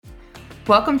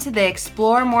Welcome to the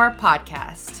Explore More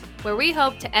podcast, where we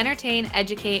hope to entertain,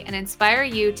 educate, and inspire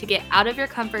you to get out of your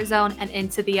comfort zone and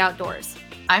into the outdoors.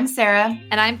 I'm Sarah.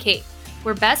 And I'm Kate.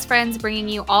 We're best friends bringing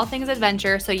you all things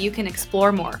adventure so you can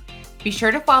explore more. Be sure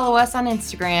to follow us on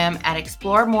Instagram at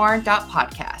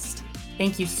exploremore.podcast.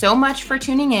 Thank you so much for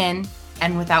tuning in,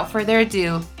 and without further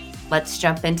ado, let's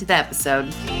jump into the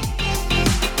episode.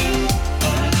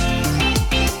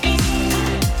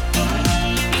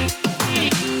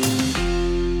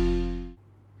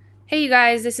 Hey you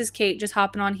guys, this is Kate just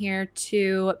hopping on here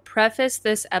to preface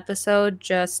this episode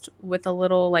just with a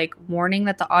little warning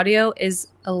that the audio is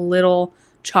a little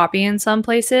choppy in some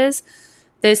places.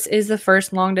 This is the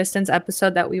first long distance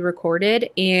episode that we recorded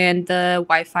and the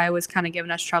Wi-Fi was kind of giving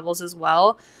us troubles as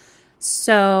well.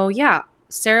 So yeah,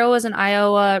 Sarah was in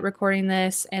Iowa recording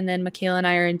this and then Mikayla and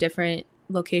I are in different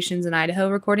locations in Idaho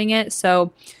recording it.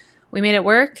 So we made it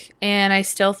work, and I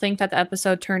still think that the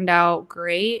episode turned out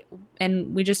great.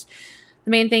 And the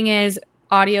main thing is,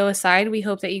 audio aside, we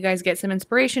hope that you guys get some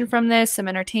inspiration from this, some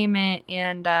entertainment,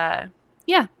 and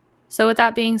yeah. So with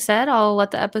that being said, I'll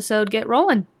let the episode get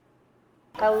rolling.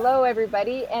 Hello,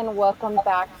 everybody, and welcome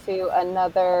back to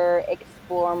another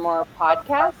Explore More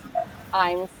podcast.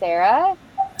 I'm Sarah.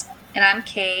 And I'm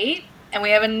Kate, and we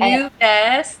have a new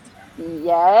guest.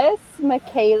 Yes,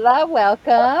 Mikayla,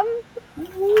 welcome.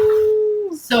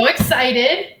 So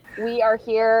excited. We are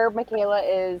here. Mikayla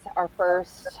is our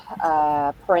first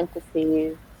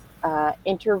interview that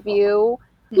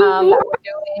we're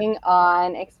doing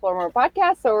on Explore More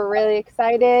podcast. So we're really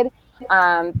excited.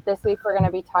 This week we're going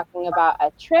to be talking about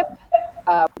a trip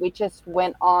we just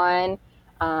went on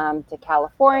to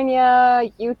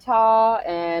California, Utah,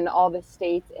 and all the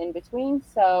states in between.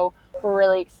 So we're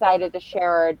really excited to share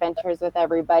our adventures with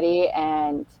everybody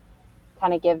and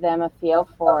kind of give them a feel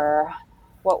for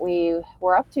what we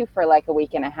were up to for like a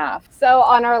week and a half. So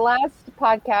on our last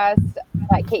podcast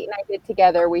that Kate and I did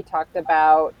together, we talked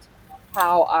about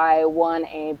how I won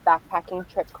a backpacking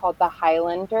trip called the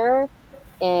Highlander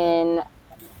in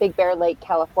Big Bear Lake,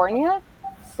 California.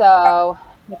 So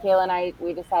Mikayla and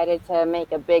we decided to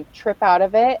make a big trip out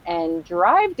of it and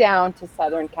drive down to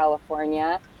Southern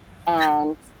California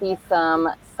and see some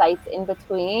sights in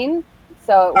between.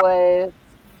 So it was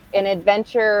an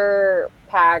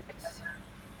adventure-packed.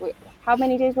 How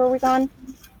many days were we gone?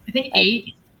 I think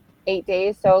 8. 8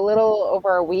 days, so a little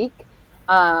over a week.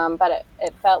 But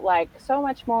it felt like so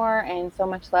much more and so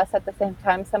much less at the same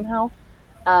time somehow.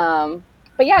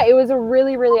 But yeah, it was a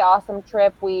really, really awesome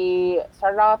trip. We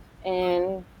started off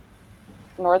in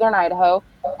northern Idaho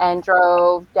and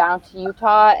drove down to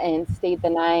Utah and stayed the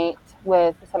night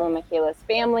with some of Mikayla's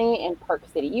family in Park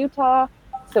City, Utah.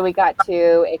 So we got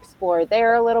to explore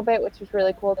there a little bit, which was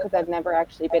really cool because I've never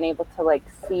actually been able to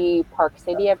see Park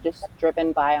City. I've just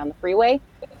driven by on the freeway.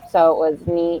 So it was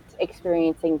neat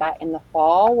experiencing that in the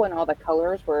fall when all the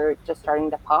colors were just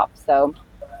starting to pop. So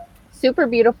super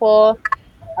beautiful.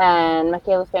 And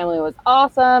Mikayla's family was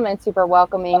awesome and super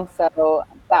welcoming. So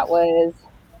that was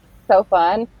so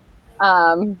fun.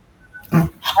 I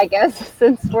guess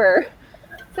since we're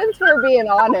being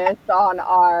honest on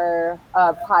our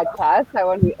podcast, I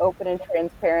want to be open and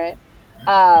transparent.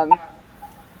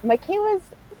 Mikayla's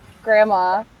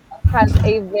grandma has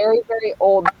a very, very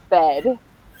old bed,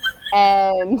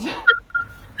 and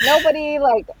nobody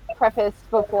prefaced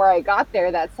before I got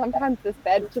there that sometimes this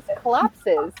bed just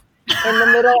collapses in the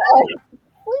middle of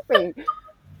sleeping.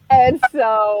 And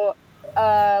so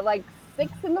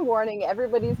 6 a.m,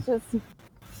 everybody's just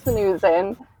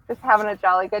snoozing, just having a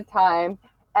jolly good time.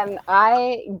 And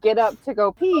I get up to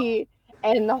go pee,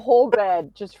 and the whole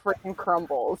bed just freaking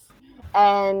crumbles.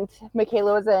 And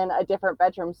Mikayla was in a different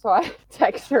bedroom, so I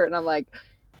text her, and I'm like,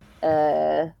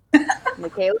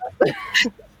 Mikayla,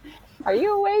 are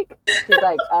you awake? She's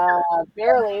like,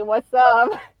 barely, what's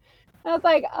up? And I was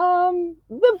like,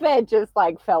 the bed just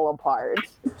fell apart.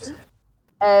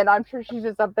 And I'm sure she's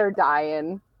just up there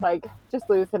dying, just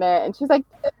losing it. And she's like,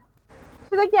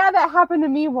 yeah, that happened to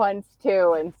me once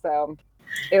too. And so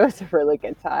it was a really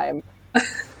good time.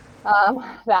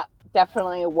 That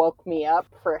definitely woke me up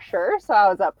for sure. So I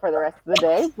was up for the rest of the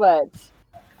day. But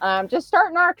just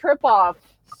starting our trip off,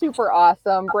 super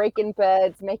awesome. Breaking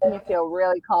beds, making you feel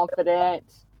really confident.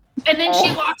 And then she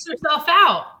locks herself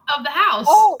out of the house.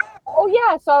 Oh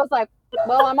yeah. So I was like,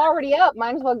 well, I'm already up.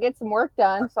 Might as well get some work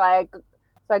done. So I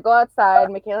go outside.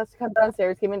 Mikayla comes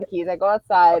downstairs, give me the keys. I go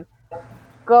outside,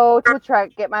 go to the truck,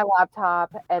 get my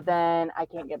laptop, and then I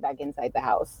can't get back inside the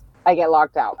house. I get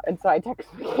locked out. And so I text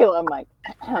Mikayla. I'm like,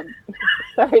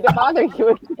 sorry to bother you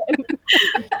again,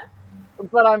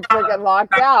 but I'm freaking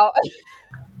locked out.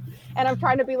 And I'm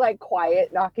trying to be like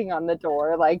quiet, knocking on the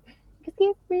door, like,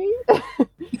 excuse me.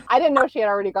 I didn't know she had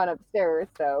already gone upstairs.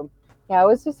 So yeah, it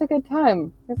was just a good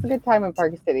time. It was a good time in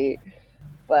Park City.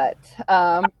 But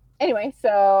anyway,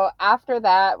 so after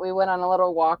that, we went on a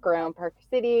little walk around Park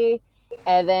City,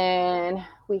 and then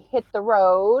we hit the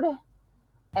road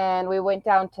and we went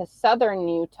down to southern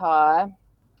Utah.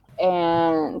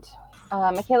 And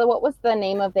Mikayla, what was the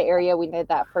name of the area we did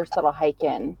that first little hike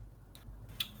in?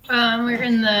 We're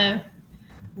in the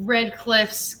Red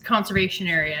Cliffs Conservation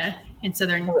Area in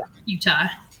southern Utah.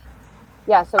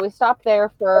 Yeah, so we stopped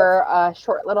there for a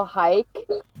short little hike,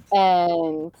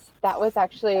 and that was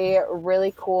actually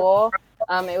really cool.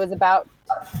 It was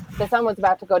the sun was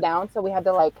about to go down, so we had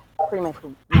to like pretty much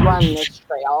run this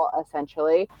trail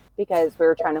essentially because we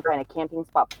were trying to find a camping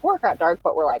spot before it got dark,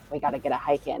 but we're like, we got to get a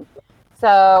hike in.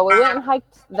 So we went and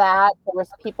hiked that. There was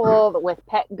people with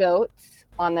pet goats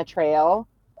on the trail.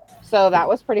 So that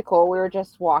was pretty cool. We were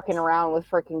just walking around with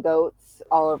freaking goats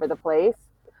all over the place.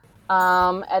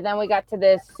 And then we got to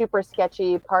this super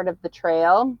sketchy part of the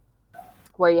trail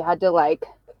where you had to like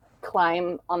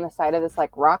climb on the side of this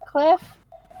like rock cliff.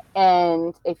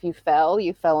 And if you fell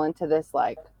into this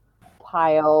like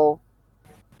pile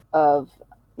of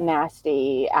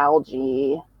nasty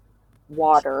algae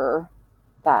water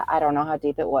that I don't know how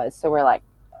deep it was. So we're like,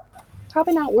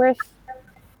 probably not worth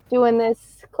doing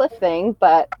this cliff thing,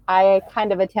 but I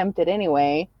kind of attempted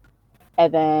anyway,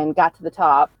 and then got to the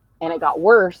top and it got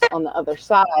worse on the other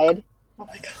side. Oh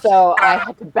my God. So I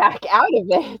had to back out of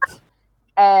it,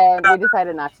 and we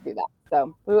decided not to do that.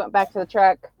 So we went back to the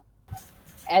truck,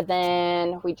 and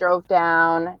then we drove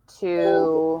down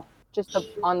to just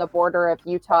on the border of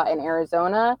Utah and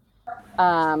Arizona,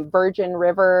 Virgin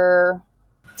River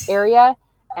area,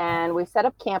 and we set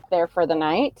up camp there for the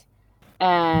night.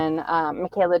 And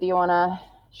Mikayla, do you want to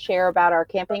share about our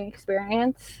camping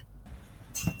experience?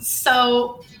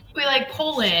 So we like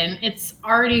pull in. It's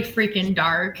already freaking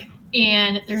dark,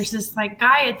 and there's this like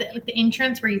guy at the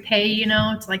entrance where you pay,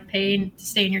 to like pay to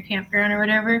stay in your campground or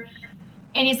whatever.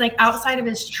 And he's like outside of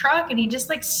his truck, and he just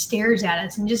like stares at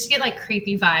us and just get like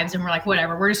creepy vibes. And we're like,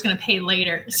 whatever, we're just gonna pay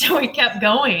later. So we kept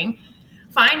going,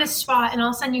 find a spot, and all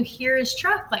of a sudden you hear his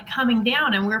truck like coming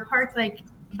down, and we're parked like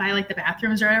by like the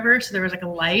bathrooms or whatever. So there was like a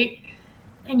light,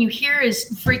 and you hear his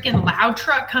freaking loud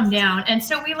truck come down. And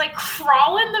so we like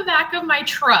crawl in the back of my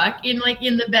truck in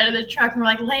the bed of the truck, and we're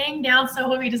like laying down so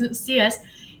hope he doesn't see us.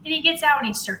 And he gets out and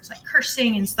he starts like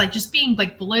cursing and like just being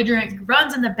like belligerent,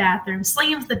 runs in the bathroom,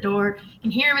 slams the door, you can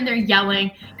hear him in there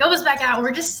yelling, goes back out.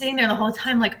 We're just sitting there the whole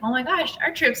time like, oh my gosh,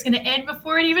 our trip's gonna end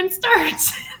before it even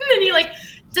starts. And then he like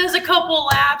does a couple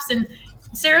laps, and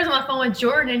Sarah's on the phone with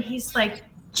Jordan, and he's like,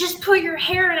 just put your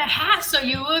hair in a hat so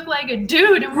you look like a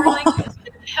dude. And we're like, what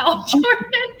the hell,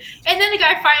 Jordan? And then the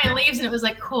guy finally leaves, and it was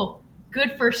like, cool.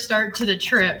 Good first start to the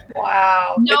trip.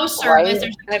 Wow. No service.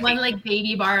 There's one like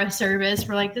baby bar of service.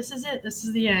 We're like, this is it. This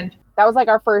is the end. That was like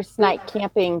our first night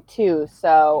camping too.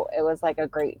 So it was like a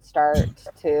great start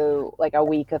to like a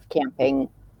week of camping.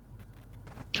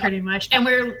 Pretty much. And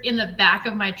we're in the back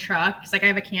of my truck. It's like I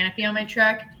have a canopy on my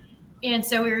truck. And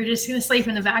so we were just going to sleep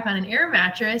in the back on an air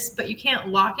mattress, but you can't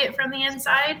lock it from the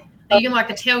inside. You can lock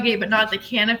the tailgate, but not the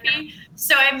canopy.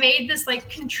 So I made this like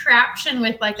contraption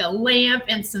with like a lamp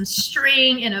and some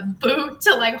string and a boot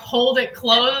to like hold it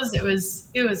closed. It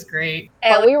was great.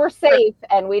 And we were safe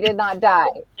and we did not die.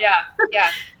 Yeah.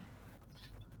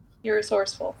 You're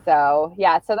resourceful. So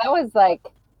that was like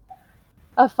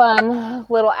a fun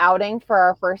little outing for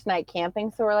our first night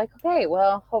camping. So we're like, okay,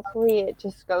 well, hopefully it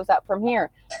just goes up from here.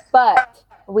 But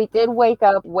we did wake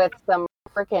up with some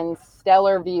freaking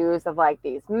stellar views of like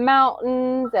these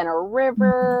mountains and a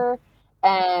river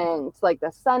and like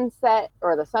the sunset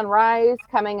or the sunrise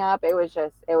coming up. It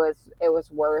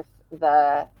was worth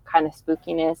the kind of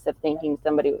spookiness of thinking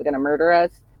somebody was going to murder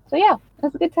us. So yeah, it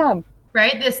was a good time.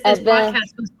 Right? This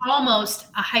podcast was almost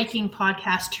a hiking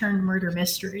podcast turned murder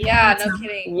mystery. Yeah, no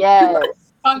kidding. Yes.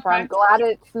 I'm glad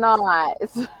it's not.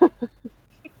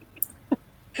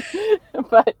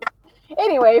 But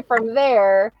anyway, from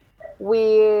there,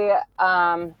 we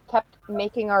kept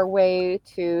making our way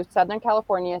to Southern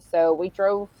California. So we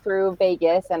drove through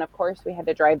Vegas, and of course we had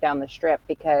to drive down the Strip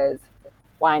because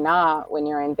why not when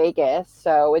you're in Vegas?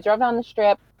 So we drove down the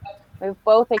Strip. We've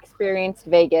both experienced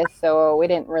Vegas, so we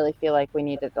didn't really feel like we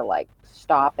needed to like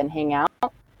stop and hang out,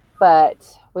 but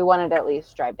we wanted to at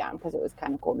least drive down because it was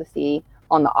kind of cool to see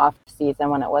on the off season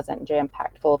when it wasn't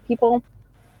jam-packed full of people.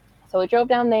 So we drove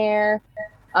down there.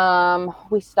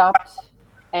 We stopped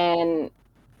and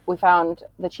we found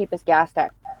the cheapest gas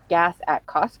at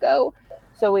Costco.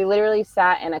 So we literally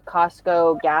sat in a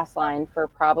Costco gas line for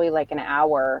probably like an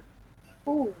hour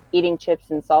eating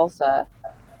chips and salsa,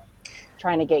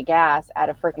 trying to get gas at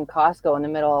a freaking Costco in the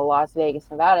middle of Las Vegas,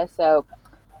 Nevada. So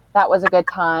that was a good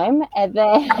time. And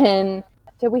then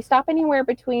did we stop anywhere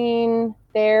between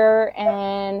there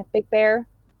and Big Bear?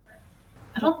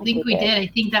 I don't think we did. I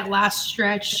think that last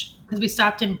stretch, because we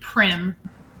stopped in Prim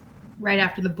right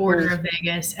after the border of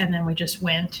Vegas, and then we just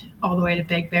went all the way to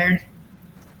Big Bear.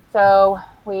 So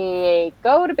we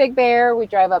go to Big Bear. We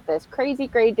drive up this crazy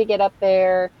grade to get up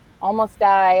there. Almost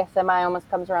die. A semi almost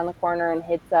comes around the corner and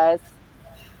hits us.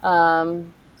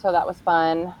 So that was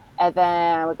fun. And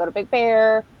then we go to Big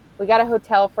Bear. We got a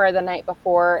hotel for the night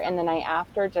before and the night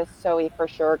after, just so we for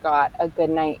sure got a good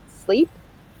night's sleep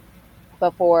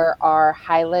before our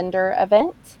Highlander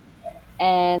event.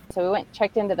 And so we went,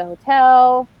 checked into the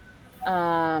hotel,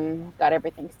 got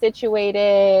everything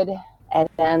situated. And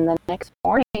then the next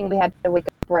morning we had to wake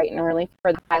up bright and early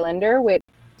for the Highlander, which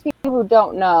people who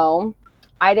don't know,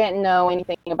 I didn't know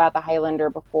anything about the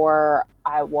Highlander before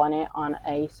I won it on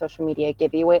a social media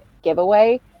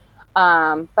giveaway.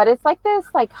 But it's like this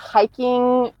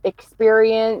hiking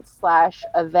experience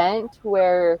 / event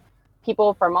where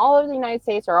people from all over the United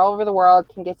States or all over the world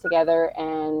can get together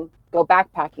and go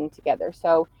backpacking together.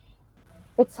 So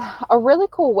it's a really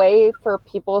cool way for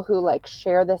people who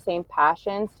share the same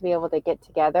passions to be able to get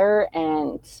together.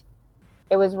 And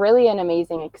it was really an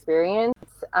amazing experience.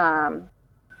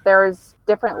 There's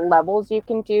different levels you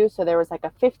can do. So there was a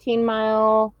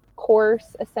 15-mile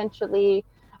course, essentially,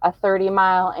 a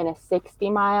 30-mile and a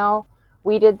 60-mile.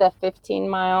 We did the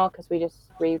 15-mile because we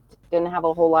didn't have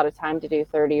a whole lot of time to do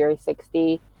 30 or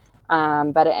 60.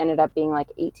 But it ended up being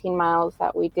 18 miles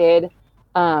that we did.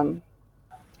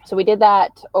 So we did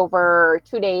that over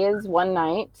 2 days, 1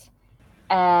 night.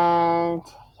 And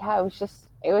yeah,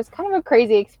 it was kind of a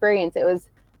crazy experience. It was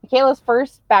Mikayla's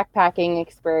first backpacking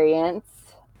experience.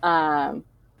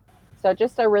 So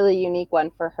just a really unique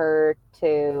one for her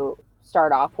to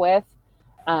start off with.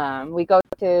 We go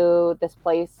to this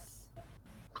place,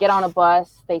 get on a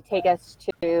bus. They take us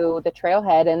to the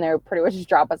trailhead and they're pretty much just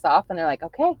drop us off. And they're like,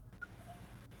 okay,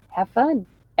 have fun.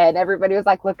 And everybody was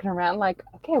looking around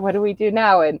okay, what do we do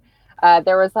now? And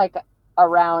there was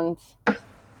around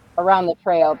the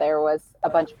trail, there was a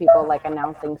bunch of people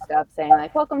announcing stuff saying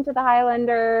welcome to the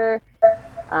Highlander.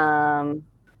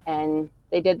 And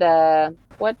they did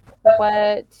what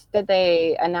did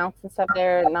they announce and stuff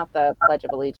there? Not the Pledge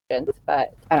of Allegiance,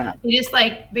 but I don't know. They just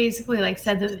basically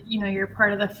said that, you're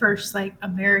part of the first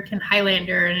American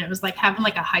Highlander, and it was having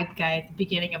a hype guy at the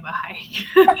beginning of a hike.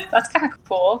 That's kind of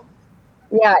cool.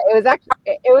 Yeah, it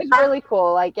was really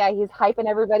cool. He's hyping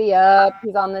everybody up.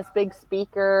 He's on this big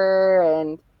speaker,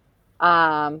 and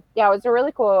it was a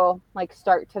really cool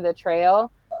start to the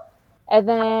trail. And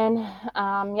then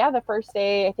the first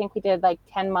day I think we did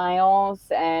 10 miles,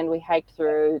 and we hiked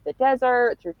through the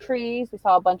desert, through trees. We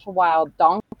saw a bunch of wild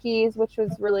donkeys, which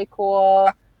was really cool.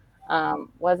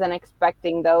 Wasn't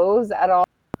expecting those at all.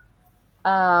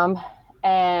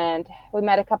 And we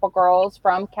met a couple girls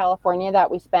from California that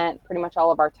we spent pretty much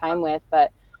all of our time with.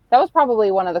 But that was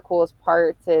probably one of the coolest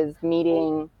parts, is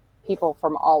meeting people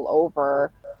from all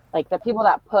over. The people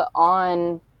that put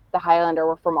on the Highlander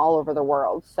were from all over the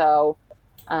world. So,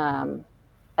 and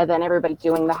then everybody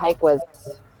doing the hike was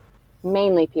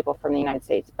mainly people from the United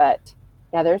States. But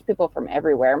yeah, there's people from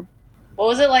everywhere. What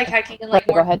was it like hiking in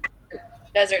more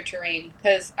desert terrain?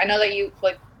 Because I know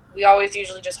that we always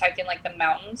usually just hike in the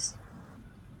mountains.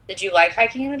 Did you like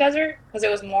hiking in the desert? Because it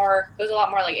was a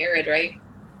lot more arid, right?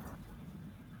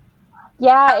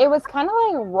 Yeah, it was kind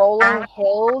of rolling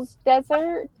hills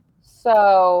desert.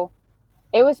 So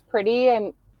it was pretty.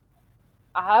 And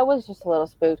I was just a little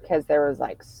spooked because there was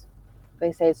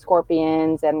they say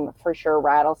scorpions and for sure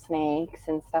rattlesnakes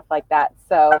and stuff like that.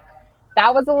 So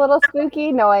that was a little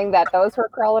spooky, knowing that those were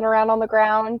crawling around on the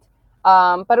ground.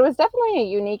 But it was definitely a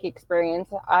unique experience.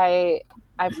 I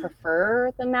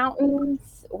prefer the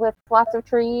mountains with lots of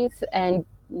trees and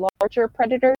larger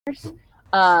predators.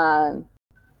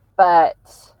 But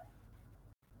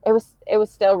it was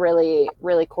still really,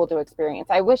 really cool to experience.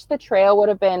 I wish the trail would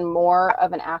have been more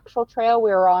of an actual trail.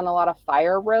 We were on a lot of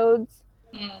fire roads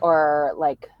or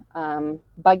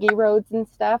buggy roads and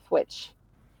stuff, which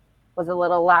was a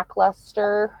little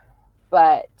lackluster,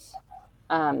 but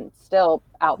still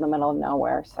out in the middle of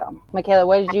nowhere. So, Mikayla,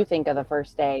 what did you think of the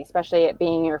first day, especially it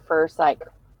being your first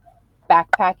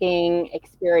backpacking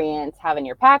experience, having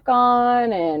your pack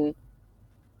on and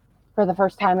for the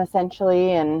first time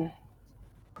essentially, and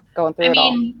going through it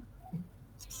all?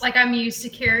 I'm used to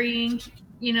carrying,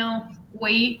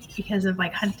 weight because of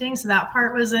hunting, so that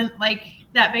part wasn't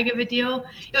that big of a deal.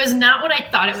 It was not what I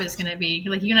thought it was going to be.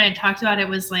 You and I had talked about it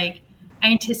was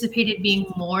I anticipated being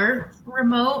more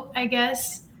remote, I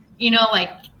guess. Like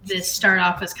this start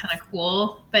off was kind of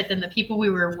cool, but then the people we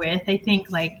were with, I think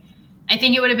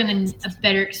it would have been a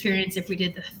better experience if we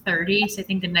did the 30. So I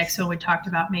think the next one we talked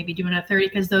about maybe doing a 30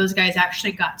 because those guys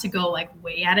actually got to go like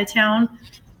way out of town,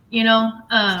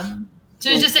 So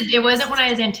it wasn't what I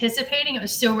was anticipating. It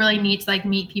was still really neat to like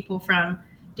meet people from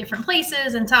different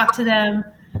places and talk to them.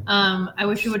 I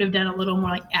wish we would have done a little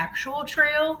more like actual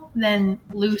trail than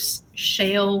loose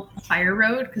shale fire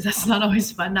road because that's not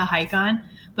always fun to hike on.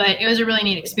 But it was a really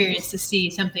neat experience to see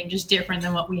something just different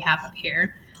than what we have up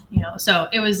here, So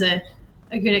it was a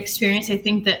good experience. I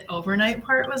think the overnight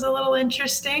part was a little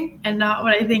interesting and not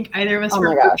what I think either of us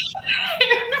were prepared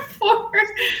for.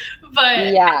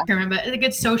 But yeah, I remember a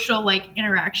good social like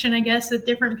interaction, I guess, with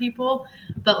different people.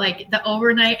 But like the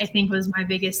overnight, I think was my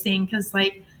biggest thing because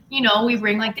like, we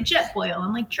bring like the jet boil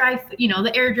and like dry,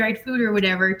 the air dried food or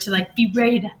whatever to like be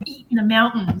ready to eat in the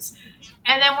mountains.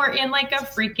 And then we're in like a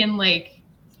freaking like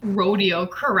rodeo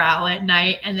corral at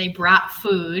night and they brought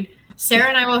food. Sarah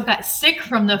and I both got sick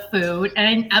from the food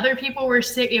and other people were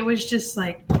sick. It was just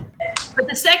like, but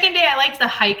the second day I liked the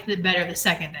hike better the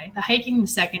second day. The hiking the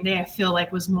second day I feel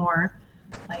like was more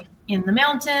like in the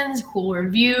mountains, cooler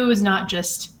views, not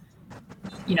just,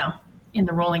 in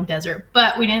the rolling desert.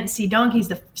 But we didn't see donkeys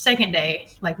the second day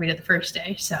like we did the first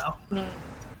day. So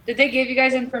did they give you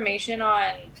guys information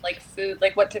on like food,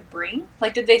 like what to bring?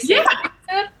 Like did they say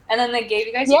food and then they gave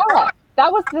you guys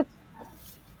that was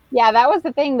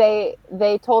the thing.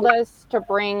 They told us to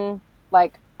bring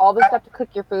like all the stuff to cook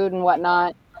your food and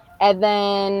whatnot. And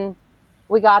then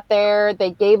we got there,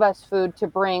 they gave us food to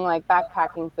bring, like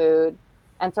backpacking food.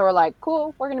 And so we're like,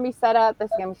 cool, we're going to be set up.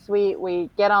 This is going to be sweet. We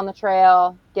get on the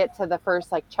trail, get to the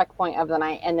first like checkpoint of the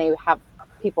night. And they have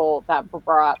people that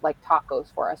brought like tacos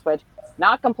for us, which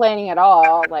not complaining at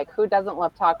all. Like who doesn't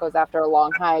love tacos after a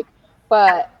long hike?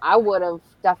 But I would have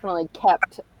definitely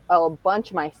kept a bunch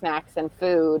of my snacks and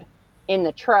food in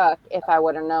the truck if I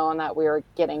would have known that we were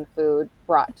getting food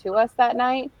brought to us that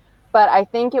night. But I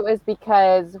think it was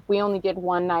because we only did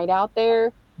one night out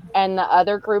there and the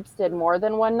other groups did more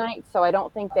than one night. So I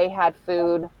don't think they had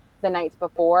food the nights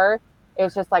before. It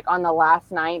was just like on the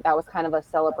last night, that was kind of a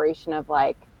celebration of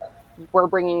like, we're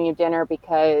bringing you dinner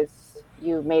because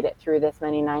you made it through this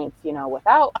many nights,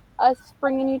 without us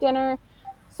bringing you dinner.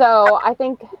 So I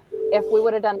think if we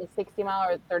would have done the 60 mile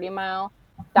or 30 mile,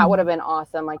 that would have been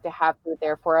awesome. Like to have food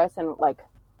there for us and like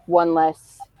one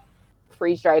less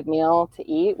freeze-dried meal to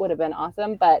eat would have been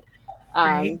awesome. But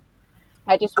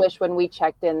I just wish when we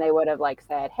checked in, they would have like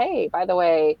said, hey, by the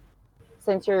way,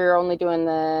 since you're only doing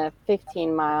the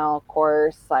 15-mile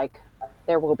course, like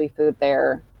there will be food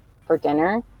there for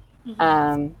dinner.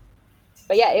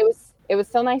 But yeah, it was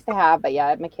so nice to have. But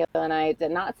yeah, Mikayla and I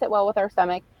did not sit well with our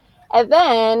stomach. And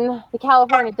then the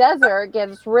California desert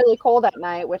gets really cold at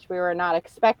night, which we were not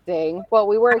expecting. Well,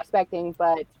 we were expecting,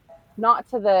 but not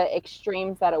to the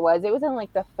extremes that it was. It was in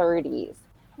like the 30s.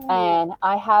 And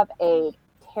I have a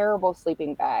terrible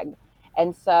sleeping bag.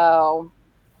 And so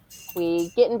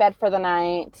we get in bed for the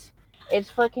night.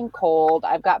 It's freaking cold.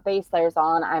 I've got base layers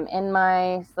on. I'm in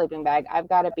my sleeping bag. I've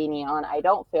got a beanie on. I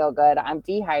don't feel good. I'm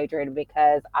dehydrated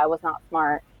because I was not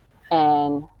smart.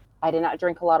 And I did not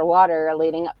drink a lot of water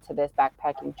leading up to this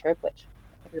backpacking trip, which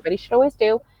everybody should always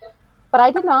do. But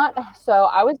I did not. So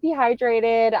I was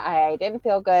dehydrated. I didn't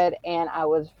feel good. And I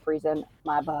was freezing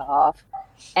my butt off.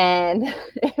 And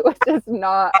it was just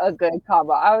not a good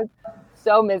combo. I was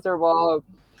so miserable.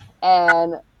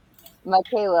 And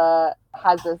Mikayla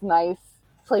has this nice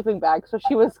sleeping bag. So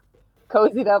she was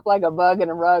cozied up like a bug in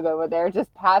a rug over there,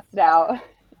 just passed out.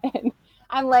 And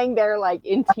I'm laying there like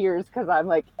in tears because I'm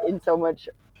like in so much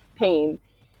pain.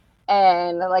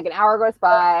 And like an hour goes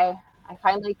by. I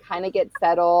finally kind of get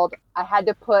settled. I had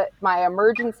to put my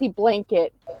emergency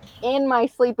blanket in my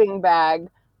sleeping bag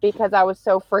because I was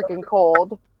so freaking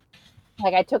cold.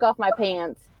 Like I took off my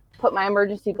pants, put my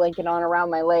emergency blanket on around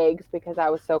my legs because I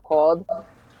was so cold.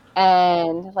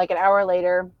 And like an hour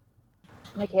later,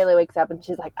 Mikayla wakes up and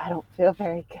she's like, I don't feel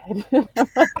very good. I'm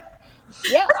like,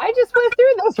 yeah, I just went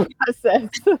through this process.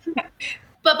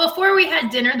 But before we had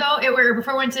dinner, though,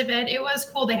 before we went to bed, it was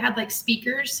cool. They had like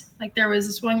speakers. Like there was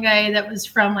this one guy that was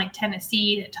from like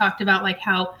Tennessee that talked about like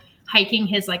how hiking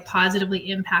has like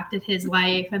positively impacted his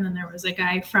life. And then there was a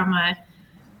guy from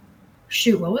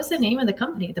what was the name of the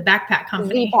company? The backpack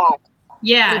company. Z-Pack.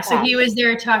 Yeah. Z-Pack. So he was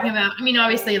there talking about, I mean,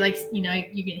 obviously like,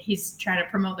 he's trying to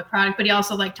promote the product, but he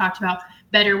also like talked about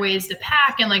better ways to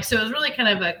pack. And like, so it was really kind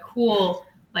of a cool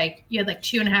like you had like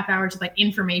 2.5 hours of like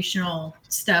informational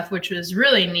stuff, which was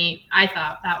really neat. I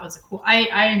thought that was cool.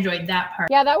 I enjoyed that part.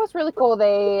 Yeah, that was really cool.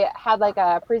 They had like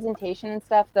a presentation and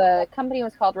stuff. The company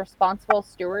was called Responsible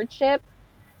Stewardship,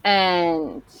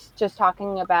 and just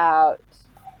talking about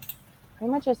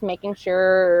pretty much just making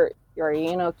sure you're,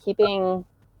 you know, keeping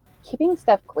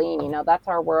stuff clean. You know, that's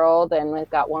our world, and we've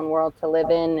got one world to live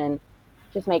in, and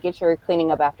just making sure you're cleaning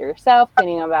up after yourself,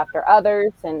 cleaning up after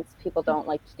others, since people don't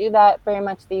like to do that very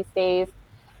much these days,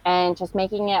 and just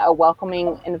making it a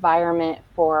welcoming environment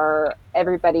for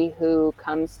everybody who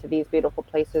comes to these beautiful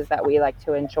places that we like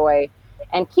to enjoy,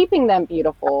 and keeping them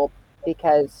beautiful,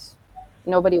 because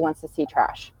nobody wants to see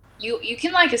trash. You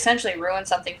can like essentially ruin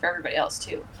something for everybody else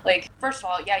too. Like, first of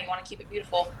all, yeah, you want to keep it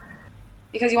beautiful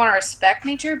because you want to respect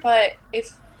nature, but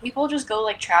if people just go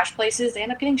like trash places, they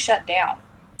end up getting shut down.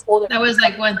 That was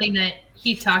like one thing that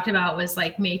he talked about, was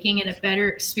like making it a better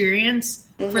experience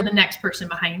for the next person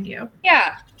behind you.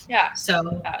 Yeah.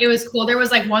 So it was cool. There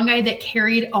was like one guy that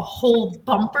carried a whole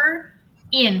bumper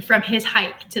in from his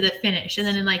hike to the finish, and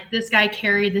then like this guy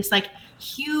carried this like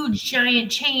huge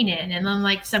giant chain in, and then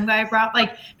like some guy brought,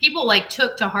 like, people like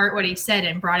took to heart what he said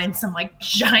and brought in some like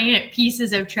giant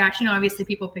pieces of trash. You know, obviously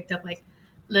people picked up like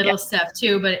little stuff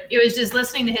too, but it was just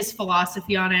listening to his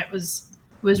philosophy on it was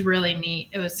really neat.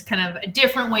 It was kind of a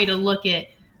different way to look at,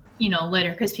 you know,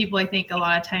 litter, because people, I think, a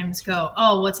lot of times go,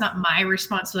 oh, well, it's not my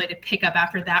responsibility to pick up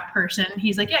after that person.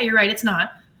 He's like, yeah, you're right, it's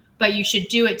not, but you should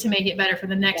do it to make it better for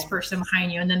the next person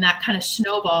behind you. And then that kind of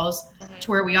snowballs to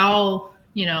where we all,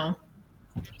 you know,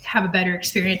 have a better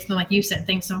experience. And like you said,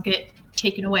 things don't get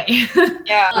taken away.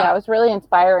 Yeah, it was really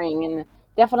inspiring, and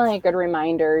definitely a good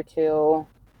reminder to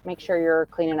make sure you're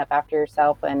cleaning up after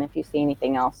yourself, and if you see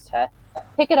anything else, to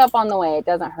pick it up on the way. It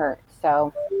doesn't hurt.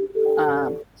 So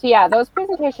yeah, those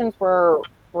presentations were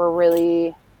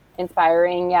really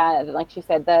inspiring. Yeah, like she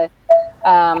said, the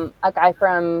a guy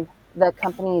from the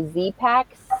company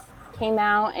Z-Packs came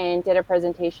out and did a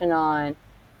presentation on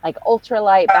like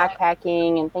ultralight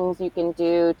backpacking and things you can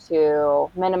do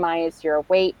to minimize your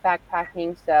weight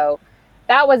backpacking. So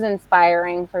that was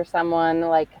inspiring for someone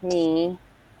like me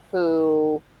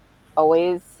who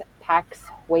always packs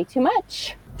way too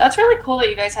much. That's really cool that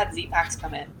you guys had Z-Packs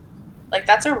come in. Like,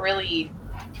 that's a really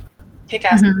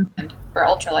kick-ass for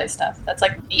ultralight stuff. That's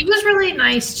like, he was really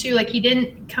nice too. Like, he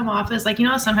didn't come off as like, you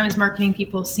know, sometimes marketing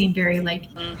people seem very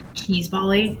like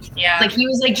cheeseball-y. Yeah. Like, he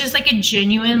was like just like a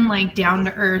genuine, like,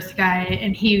 down-to-earth guy,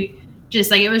 and he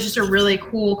just like, it was just a really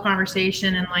cool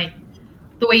conversation. And like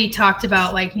the way he talked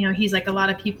about, like, you know, he's like, a lot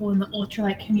of people in the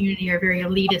ultralight community are very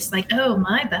elitist, like, oh,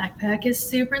 my backpack is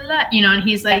super light, you know, and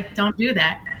he's like, don't do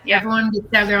that. Yeah. Everyone gets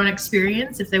to have their own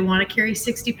experience. If they want to carry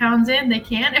 60 pounds in, they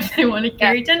can. If they want to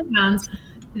carry 10 pounds,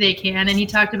 they can. And he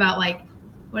talked about, like,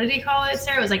 what did he call it,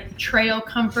 Sarah? It was like trail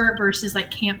comfort versus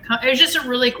like camp comfort. It was just a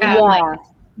really cool like,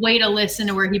 way to listen,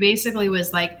 to where he basically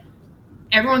was like,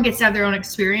 everyone gets to have their own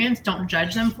experience. Don't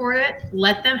judge them for it.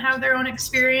 Let them have their own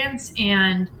experience.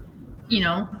 And, you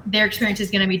know, their experience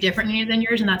is going to be different than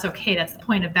yours. And that's okay. That's the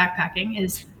point of backpacking,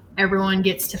 is everyone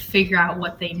gets to figure out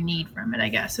what they need from it, I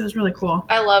guess. It was really cool.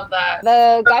 I love that.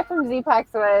 The guy from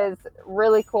Z-Packs was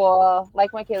really cool.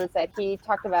 Like Mikayla said, he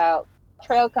talked about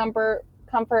trail comfort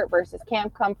versus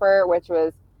camp comfort, which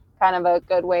was kind of a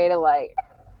good way to like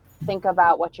think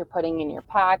about what you're putting in your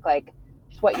pack, like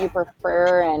just what you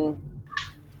prefer. And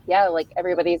yeah, like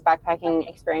everybody's backpacking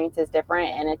experience is different,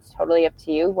 and it's totally up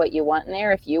to you what you want in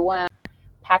there. If you want to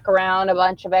pack around a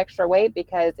bunch of extra weight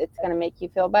because it's going to make you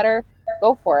feel better,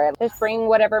 go for it. Just bring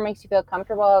whatever makes you feel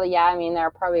comfortable. Yeah, I mean, there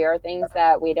probably are things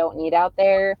that we don't need out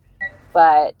there,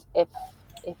 but if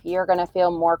you're going to feel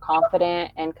more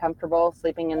confident and comfortable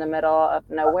sleeping in the middle of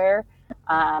nowhere,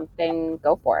 then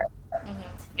go for it.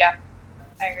 Yeah,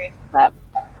 I agree. But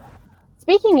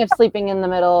speaking of sleeping in the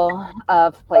middle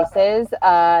of places,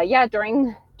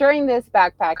 during this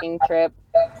backpacking trip,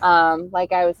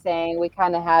 like I was saying, we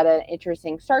kind of had an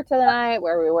interesting start to the night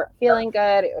where we weren't feeling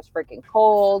good. It was freaking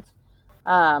cold.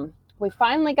 We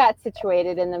finally got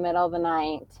situated in the middle of the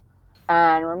night.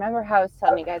 And remember how I was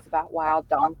telling you guys about wild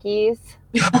donkeys?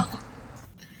 They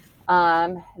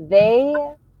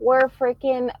were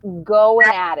freaking going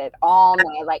at it all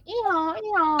night, like,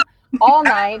 all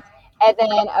night. And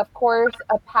then, of course,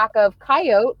 a pack of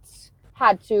coyotes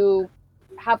had to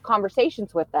have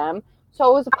conversations with them. So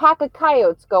it was a pack of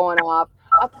coyotes going off,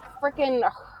 a freaking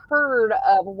herd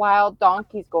of wild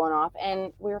donkeys going off.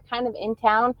 And we were kind of in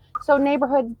town. So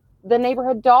the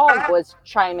neighborhood dog was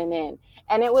chiming in.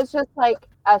 And it was just like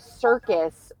a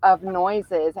circus of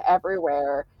noises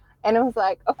everywhere. And it was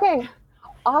like, okay,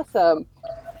 awesome.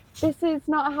 this is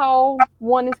not how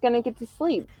one is going to get to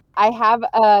sleep. I have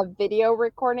a video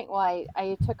recording. Well,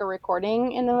 I took a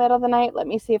recording in the middle of the night. Let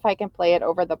me see if I can play it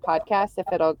over the podcast, if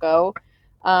it'll go.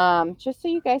 Just so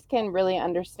you guys can really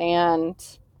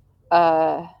understand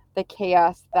the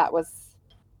chaos that was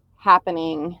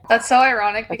happening. That's so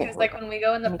ironic because Okay, like when we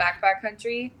go in the backpack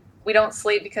country, we don't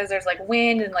sleep because there's like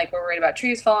wind and like we're worried about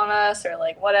trees falling on us or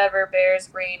like whatever, bears,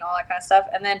 rain, all that kind of stuff.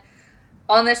 And then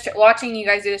on this trip, watching you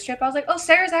guys do this trip, I was like, oh,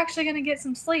 Sarah's actually gonna get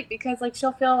some sleep because like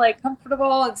she'll feel like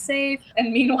comfortable and safe.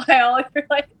 And meanwhile, you're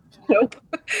like, nope,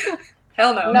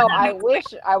 hell no. No, I wish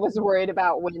I was worried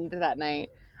about wind that night.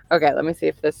 Okay, let me see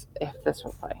if this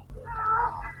will play.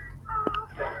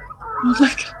 Oh my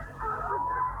God.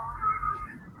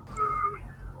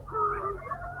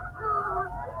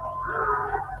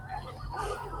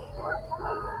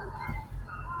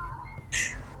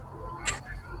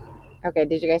 Okay,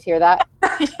 did you guys hear that?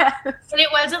 Yes. And it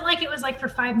wasn't like it was like for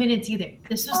 5 minutes either.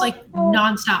 This was like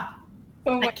nonstop.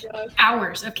 Oh my Like gosh.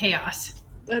 hours of chaos.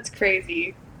 That's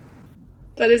crazy.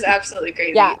 That is absolutely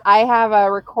crazy. Yeah, I have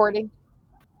a recording.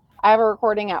 I have a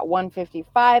recording at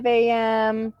 1:55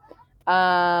 a.m.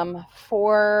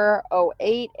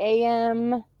 4:08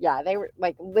 a.m. Yeah, they were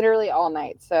like literally all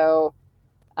night. So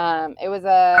it was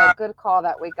a good call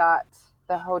that we got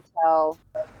the hotel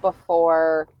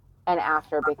before and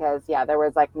after, because there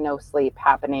was like no sleep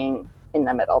happening in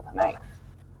the middle of the night.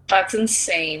 That's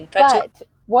insane. But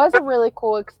was a really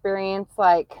cool experience.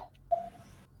 Like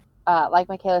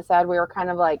Mikayla said, we were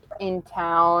kind of like in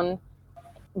town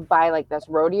by like this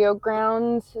rodeo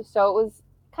grounds, so it was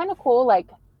kind of cool, like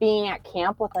being at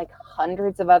camp with like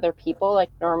hundreds of other people. Like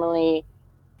normally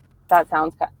that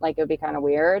sounds like it would be kind of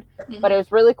weird, but it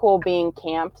was really cool being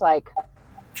camped like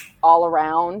all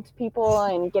around people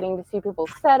and getting to see people's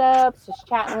setups, just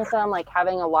chatting with them, like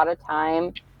having a lot of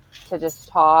time to just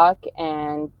talk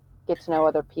and get to know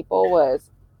other people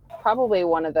was probably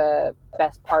one of the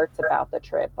best parts about the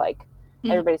trip. Like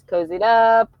everybody's cozied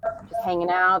up, just hanging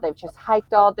out. They've just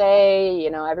hiked all day.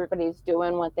 You know, everybody's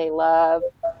doing what they love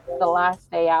the last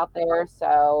day out there.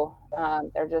 So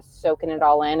they're just soaking it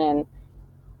all in and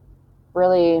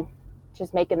really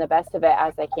just making the best of it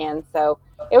as they can. So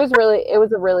it was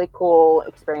a really cool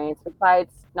experience.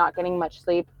 Besides not getting much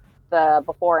sleep, the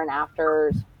before and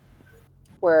afters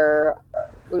were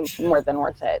more than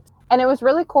worth it. And it was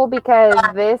really cool because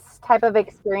this type of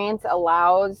experience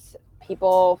allows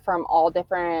people from all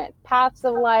different paths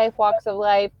of life, walks of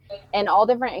life, and all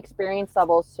different experience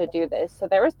levels to do this. So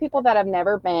there was people that have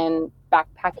never been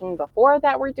backpacking before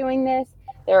that were doing this.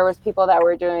 There was people that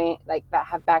were doing like that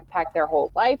have backpacked their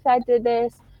whole life that did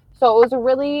this. So it was a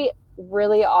really,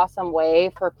 really awesome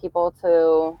way for people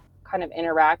to kind of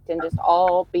interact and just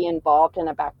all be involved in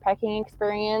a backpacking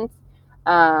experience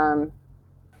that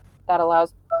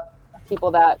allows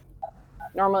people that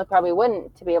normally probably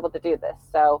wouldn't to be able to do this.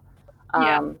 So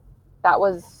that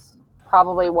was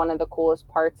probably one of the coolest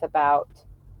parts about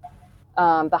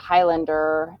the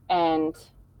Highlander, and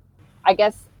I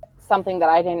guess something that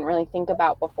I didn't really think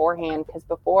about beforehand, because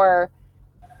before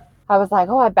I was like,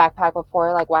 oh, I backpacked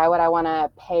before, like why would I want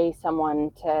to pay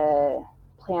someone to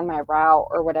plan my route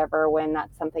or whatever when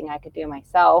that's something I could do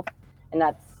myself, and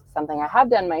that's something I have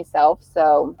done myself.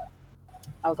 So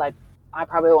I was like, I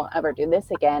probably won't ever do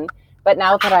this again. But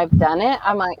now that I've done it,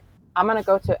 I'm like, I'm going to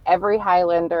go to every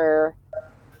Highlander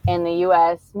in the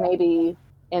US, maybe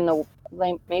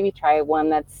try one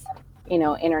that's,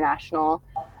 international,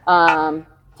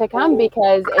 to come,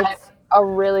 because it's a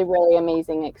really, really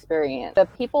amazing experience. The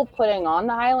people putting on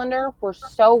the Highlander were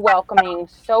so welcoming,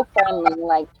 so friendly,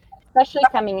 like, especially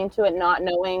coming into it, not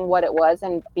knowing what it was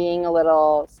and being a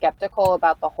little skeptical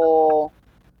about the whole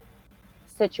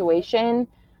situation.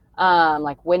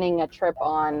 Like winning a trip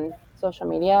on social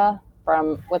media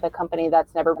with a company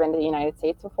that's never been to the United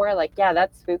States before, like, yeah,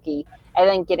 that's spooky. And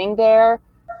then getting there,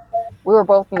 we were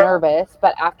both nervous,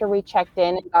 but after we checked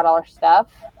in and got all our stuff,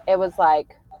 it was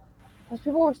like, those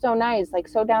people were so nice, like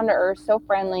so down to earth, so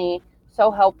friendly,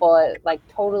 so helpful. It like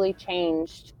totally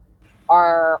changed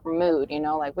our mood,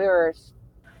 like we were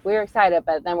excited,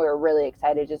 but then we were really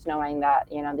excited just knowing that,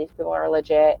 these people are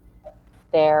legit.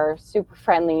 They're super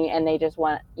friendly and they just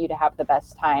want you to have the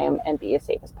best time and be as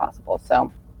safe as possible. So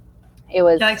it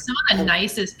was like some of the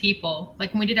nicest people.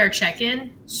 Like when we did our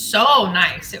check-in, so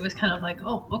nice. It was kind of like,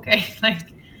 oh, okay. Like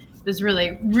it was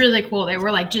really, really cool. They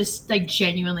were like just like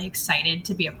genuinely excited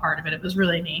to be a part of it. It was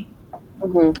really neat.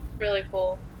 Mm-hmm. Really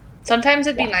cool. Sometimes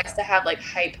it'd be nice to have like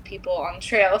hype people on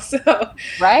trail. So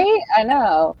right? I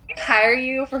know. Hire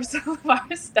you for some of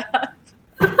our stuff.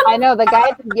 I know, the guy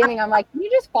at the beginning, I'm like, can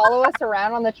you just follow us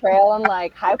around on the trail and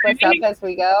like hype us up as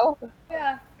we go?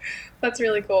 Yeah. That's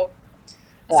really cool.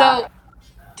 Yeah. So,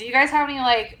 do you guys have any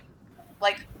like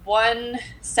one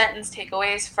sentence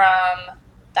takeaways from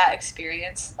that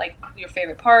experience? Like your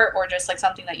favorite part, or just like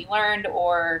something that you learned,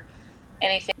 or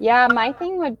anything? Yeah, my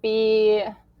thing would be,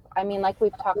 I mean, like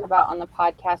we've talked about on the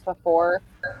podcast before,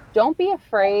 don't be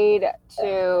afraid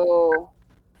to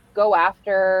go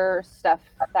after stuff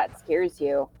that scares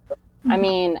you. I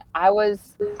mean, I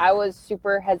was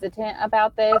super hesitant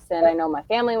about this, and I know my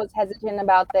family was hesitant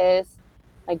about this.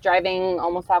 Like driving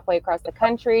almost halfway across the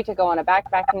country to go on a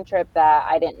backpacking trip that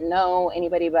I didn't know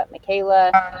anybody but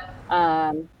Mikayla.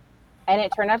 And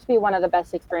it turned out to be one of the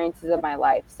best experiences of my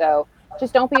life. So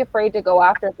just don't be afraid to go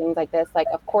after things like this. Like,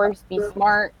 of course, be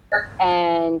smart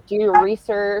and do your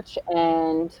research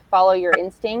and follow your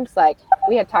instincts. Like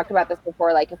we had talked about this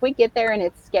before. Like if we get there and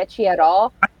it's sketchy at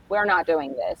all, we're not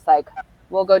doing this. Like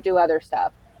we'll go do other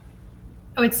stuff.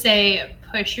 I would say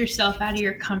push yourself out of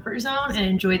your comfort zone and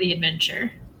enjoy the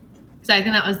adventure. Because I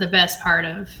think that was the best part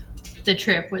of the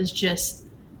trip, was just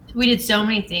we did so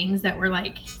many things that were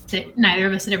like that neither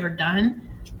of us had ever done,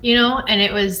 you know, and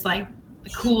it was like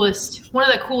one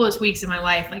of the coolest weeks of my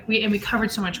life. Like we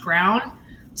covered so much ground.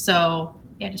 So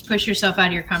yeah, just push yourself out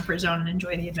of your comfort zone and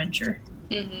enjoy the adventure.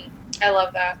 Mm-hmm. I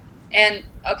love that. And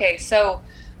okay, so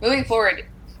moving forward,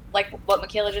 like what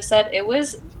Mikayla just said, it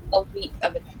was a week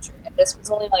of adventure, and this was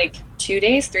only like 3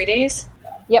 days.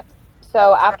 Yep.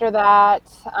 So after that,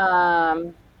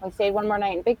 we stayed one more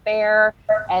night in Big Bear,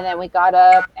 and then we got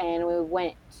up and we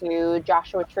went to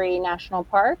Joshua Tree National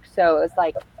Park. So it was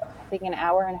like, I think, an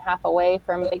hour and a half away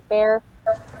from Big Bear.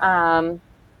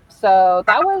 So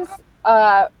that was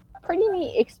a pretty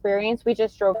neat experience. We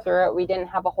just drove through it. We didn't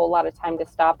have a whole lot of time to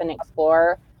stop and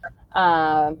explore.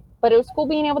 But it was cool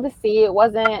being able to see. It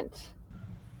wasn't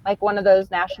like one of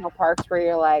those national parks where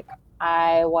you're like,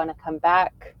 I want to come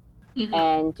back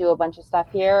and do a bunch of stuff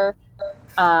here.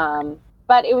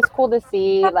 But it was cool to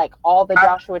see like all the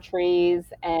Joshua trees,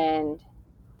 and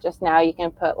just now you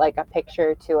can put like a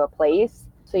picture to a place.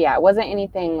 So yeah, it wasn't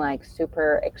anything like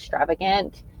super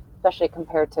extravagant, especially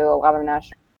compared to a lot of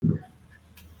national.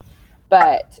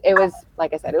 But it was,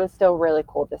 like I said, it was still really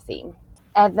cool to see.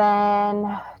 And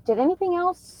then, did anything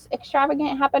else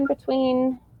extravagant happen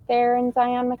between there and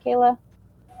Zion, Mikayla?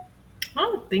 I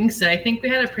don't think so. I think we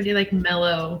had a pretty like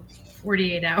mellow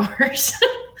 48 hours.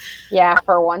 Yeah,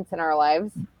 for once in our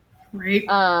lives. Right.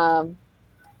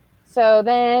 So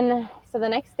the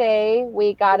next day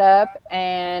we got up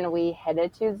and we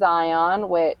headed to Zion,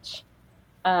 which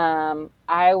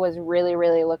I was really,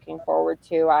 really looking forward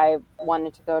to. I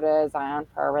wanted to go to Zion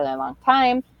for a really long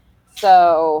time.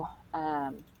 So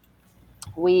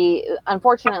we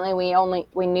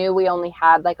knew we only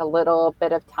had like a little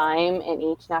bit of time in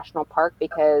each national park,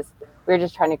 because we were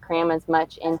just trying to cram as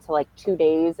much into like 2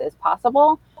 days as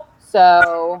possible.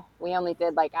 So we only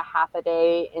did like a half a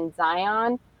day in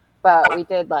Zion, but we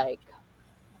did like,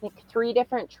 I think, 3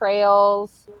 different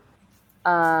trails,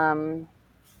 and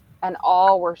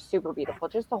all were super beautiful.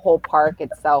 Just the whole park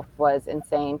itself was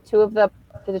insane. 2 of the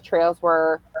trails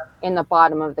were in the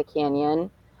bottom of the canyon,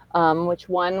 which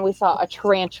one we saw a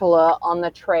tarantula on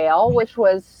the trail, which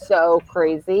was so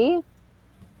crazy.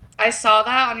 I saw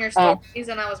that on your stories,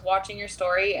 and I was watching your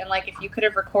story, and like if you could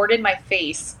have recorded my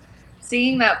face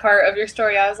seeing that part of your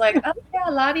story, I was like, oh yeah,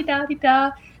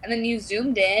 la-di-da-di-da. And then you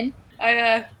zoomed in.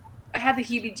 I had the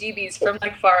heebie-jeebies from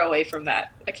like far away from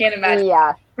that. I can't imagine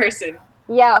that person.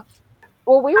 Yeah.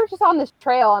 Well, we were just on this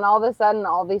trail, and all of a sudden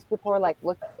all these people were like,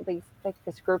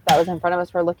 this group that was in front of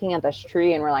us were looking at this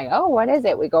tree, and we're like, oh, what is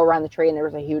it? We go around the tree, and there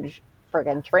was a huge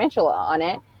friggin' tarantula on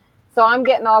it. So I'm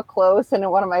getting all close, and in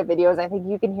one of my videos, I think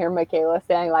you can hear Mikayla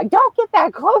saying like, don't get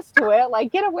that close to it,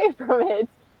 like get away from it.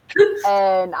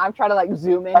 And I'm trying to like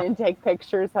zoom in and take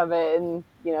pictures of it, and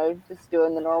just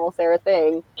doing the normal Sarah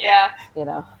thing. Yeah.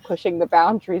 Pushing the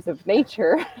boundaries of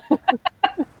nature.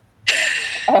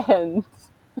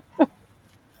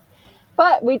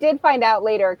 But we did find out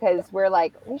later, because we're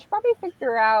like, we should probably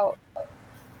figure out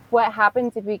what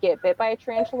happens if we get bit by a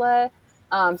tarantula.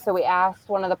 So we asked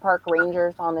one of the park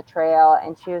rangers on the trail,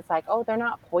 and she was like, oh, they're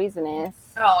not poisonous.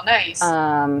 Oh, nice.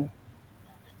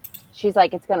 She's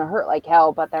like, it's going to hurt like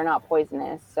hell, but they're not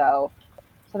poisonous. So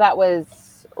that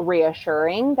was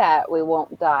reassuring that we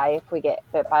won't die if we get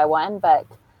bit by one, but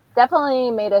definitely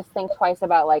made us think twice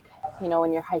about like,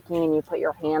 when you're hiking and you put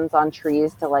your hands on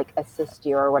trees to like assist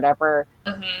you or whatever.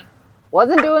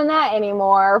 Wasn't doing that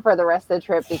anymore for the rest of the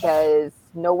trip, because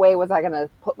no way was I going to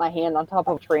put my hand on top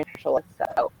of a tarantula.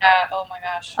 So, oh my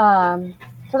gosh.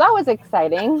 So that was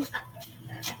exciting.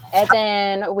 And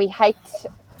then we hiked,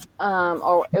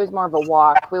 or it was more of a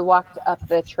walk. We walked up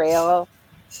the trail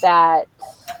that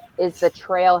is the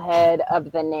trailhead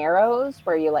of the Narrows,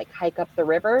 where you like hike up the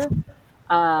river.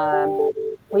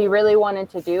 We really wanted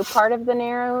to do part of the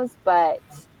Narrows, but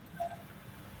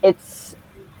it's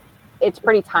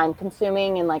pretty time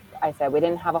consuming, and like I said, we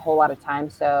didn't have a whole lot of time,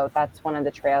 so that's one of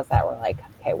the trails that we're like,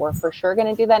 okay, we're for sure going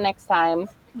to do that next time.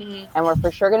 And we're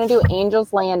for sure going to do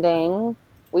Angel's Landing.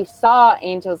 We saw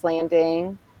Angel's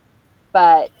Landing,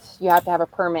 but you have to have a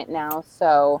permit now,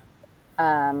 so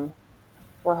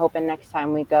we're hoping next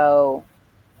time we go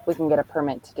we can get a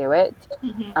permit to do it,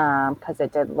 because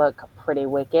it did look pretty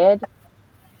wicked.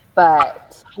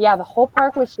 But yeah, the whole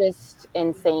park was just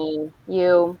insane.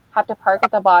 You have to park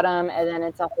at the bottom, and then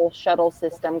it's a whole shuttle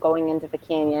system going into the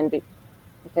canyon,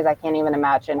 because I can't even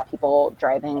imagine people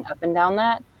driving up and down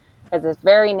that, because it's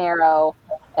very narrow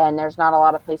and there's not a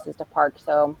lot of places to park.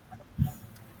 So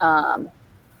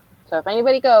if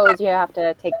anybody goes, you have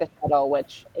to take the shuttle,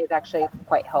 which is actually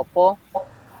quite helpful.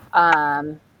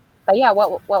 But yeah,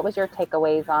 what was your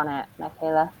takeaways on it,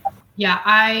 Mikayla? Yeah,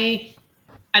 I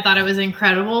thought it was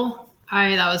incredible.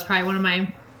 That was probably one of my,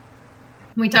 when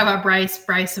we talk about Bryce,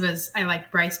 I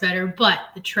liked Bryce better, but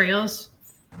the trails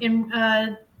in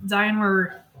Zion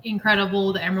were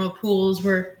incredible. The emerald pools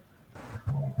were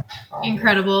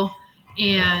incredible,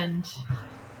 and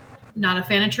not a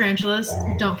fan of tarantulas.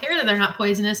 Don't care that they're not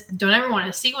poisonous. Don't ever want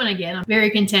to see one again. I'm very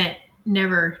content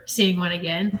never seeing one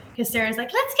again, because Sarah's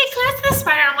like, let's get close to the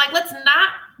spider. I'm like, let's not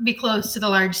be close to the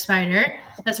large spider.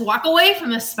 Let's walk away from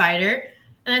the spider.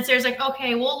 And then Sarah's like,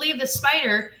 okay, we'll leave the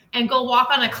spider and go walk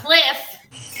on a cliff,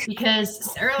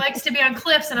 because Sarah likes to be on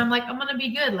cliffs. And I'm like, I'm going to be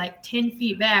good, like 10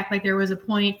 feet back. Like there was a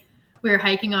point we were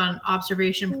hiking on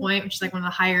Observation Point, which is like one of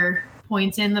the higher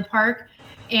points in the park.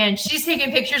 And she's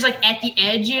taking pictures like at the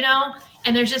edge, you know,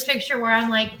 and there's this picture where I'm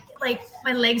like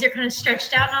my legs are kind of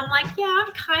stretched out, and I'm like, yeah,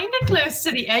 I'm kind of close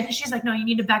to the edge. And she's like, no, you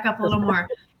need to back up a little more.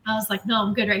 I was like, no,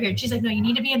 I'm good right here. And she's like, no, you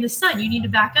need to be in the sun. You need to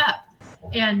back up.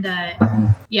 And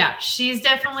yeah, she's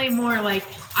definitely more like,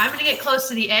 I'm going to get close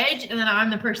to the edge, and then I'm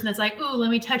the person that's like, ooh,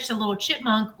 let me touch the little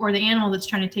chipmunk or the animal that's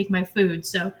trying to take my food.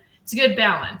 So it's a good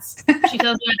balance. She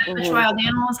tells me not to touch wild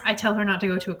animals. I tell her not to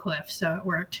go to a cliff. So it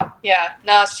worked. Yeah.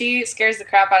 No, she scares the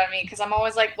crap out of me, because I'm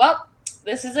always like, well,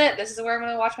 this is it. This is where I'm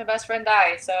going to watch my best friend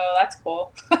die. So that's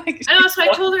cool. I know. So I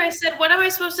told her, I said, what am I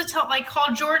supposed to tell? Like,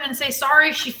 call Jordan and say,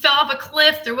 sorry, she fell off a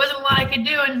cliff. There wasn't a lot I could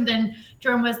do. And then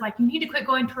Jordan was like, you need to quit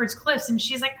going towards cliffs. And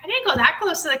she's like, I didn't go that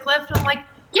close to the cliff. And I'm like,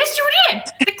 yes, you did.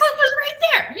 The cliff was right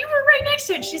there. You were right next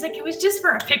to it. She's like, it was just for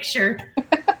a picture.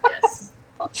 Yes.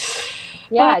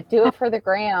 Yeah, do it for the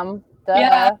gram. Duh.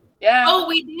 Yeah. Yeah. Oh,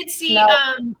 we did see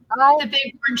the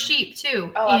bighorn sheep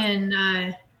too.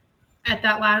 At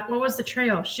that last, what was the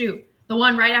trail? Shoot. The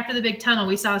one right after the big tunnel,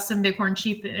 we saw some bighorn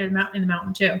sheep in the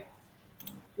mountain too.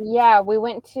 Yeah, we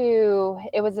went to,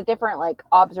 it was a different like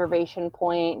observation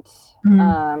point,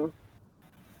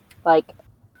 like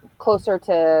closer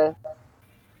to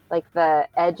like the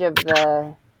edge of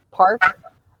the park,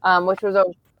 which was a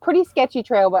pretty sketchy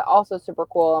trail, but also super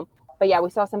cool. But yeah,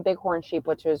 we saw some bighorn sheep,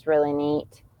 which was really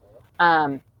neat.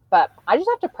 But I just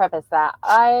have to preface that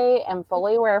I am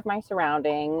fully aware of my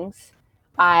surroundings.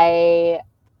 I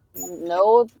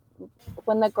know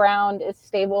when the ground is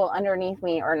stable underneath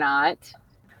me or not,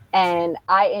 and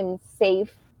I am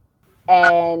safe,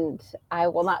 and I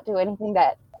will not do anything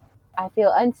that I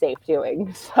feel unsafe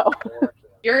doing. So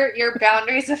your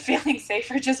boundaries of feeling safe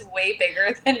are just way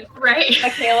bigger than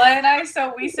Mikayla and I.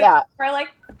 So we're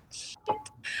like, shit.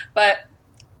 But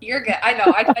you're good. I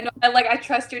know. I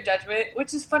trust your judgment,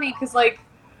 which is funny because like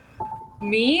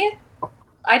me,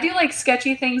 I do like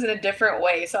sketchy things in a different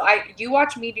way. So you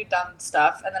watch me do dumb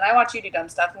stuff, and then I watch you do dumb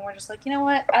stuff, and we're just like, you know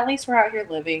what? At least we're out here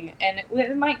living, and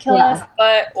it might kill us,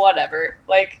 but whatever.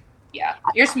 Like, yeah,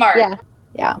 you're smart.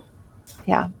 Yeah.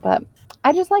 But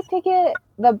I just like to get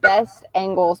the best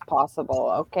angles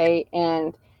possible. Okay,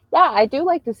 and yeah, I do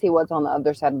like to see what's on the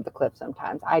other side of the cliff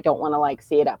sometimes. I don't want to like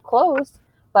see it up close,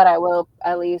 but I will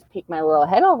at least peek my little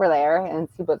head over there and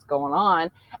see what's going on.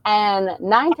 And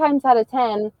 9 times out of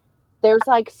 10, there's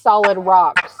like solid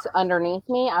rocks underneath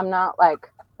me. I'm not like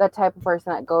the type of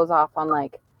person that goes off on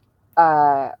like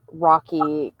a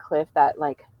rocky cliff that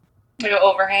like an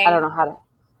overhang. I don't know how to.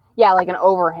 Yeah, like an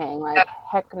overhang. Like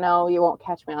heck no, you won't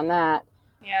catch me on that.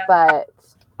 Yeah. But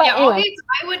yeah, anyway.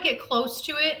 I would get close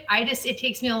to it. It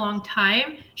takes me a long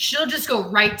time. She'll just go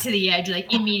right to the edge,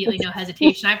 like immediately, no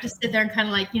hesitation. I have to sit there and kind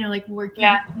of like, like work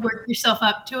yourself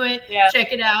up to it,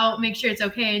 check it out, make sure it's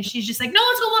okay. And she's just like, no,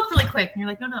 let's go look really quick. And you're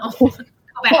like, no.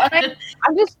 Well, and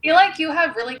I'm just feel like you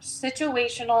have really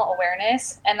situational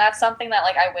awareness, and that's something that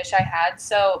like I wish I had.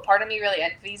 So part of me really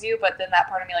envies you, but then that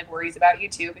part of me like worries about you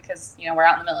too, because you know we're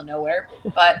out in the middle of nowhere.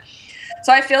 But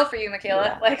so I feel for you, Mikayla.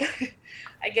 Yeah. Like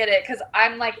I get it, because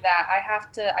I'm like that.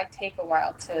 I take a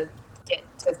while to get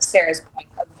to Sarah's point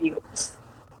of view.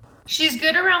 She's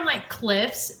good around like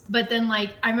cliffs, but then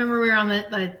like I remember we were on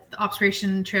the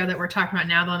observation trail that we're talking about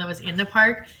now, the one that was in the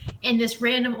park, and this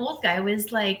random old guy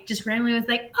was like just randomly was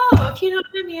like, "Oh, if you don't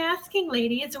mind me asking,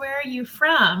 ladies, where are you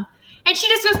from?" And she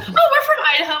just goes, "Oh, we're from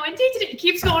Idaho," and it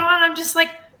keeps going on. I'm just like,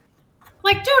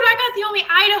 dude, I got the only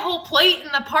Idaho plate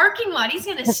in the parking lot. He's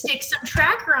gonna stick some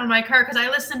tracker on my car because I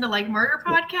listened to like murder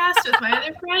podcasts with my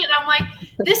other friend, and I'm like,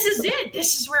 this is it.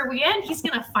 This is where we end. He's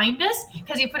gonna find us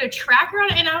because he put a tracker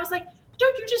on it. And I was like,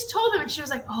 dude, you just told him. And she was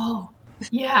like, oh,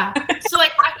 yeah. So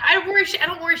like, I don't worry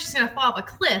she's gonna fall off a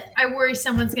cliff. I worry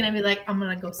someone's gonna be like, I'm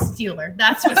gonna go steal her.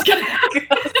 That's what's gonna happen.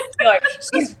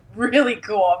 She's really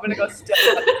cool. I'm gonna go steal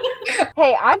her.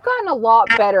 Hey, I've gotten a lot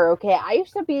better, okay? I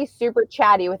used to be super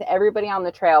chatty with everybody on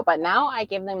the trail, but now I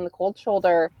give them the cold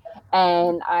shoulder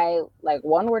and I like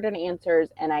one-worded answers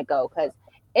and I go. Because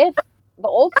if the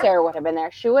old Sarah would have been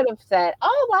there, she would have said,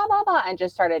 oh, blah, blah, blah, and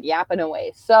just started yapping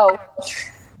away. So,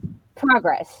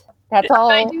 progress. That's all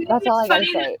I gotta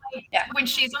say. Like, when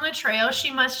she's on the trail,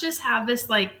 she must just have this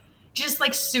like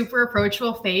super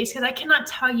approachable face, because I cannot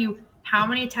tell you how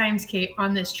many times, Kate,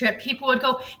 on this trip, people would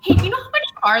go, hey, do you know how much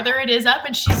farther it is up?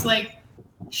 And she's like,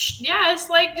 yeah, it's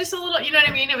like just a little, you know what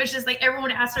I mean? It was just like everyone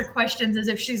asked her questions as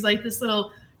if she's like this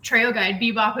little trail guide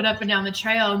bebopping up and down the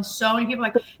trail. And so many people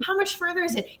are like, how much further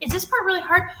is it? Is this part really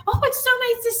hard? Oh, it's so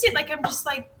nice to see. Like, I'm just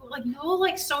like no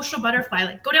like social butterfly,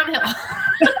 like go downhill.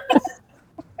 I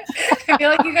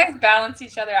feel like you guys balance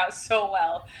each other out so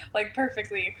well, like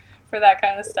perfectly for that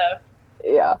kind of stuff.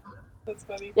 Yeah. That's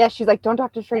funny. Yeah, she's like, don't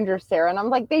talk to strangers, Sarah. And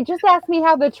I'm like, they just asked me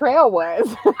how the trail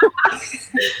was.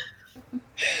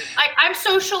 I'm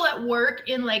social at work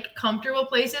in like comfortable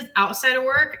places. Outside of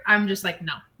work, I'm just like,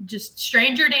 no, just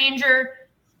stranger danger.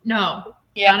 No,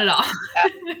 not at all. Yeah.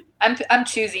 I'm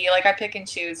choosy. Like I pick and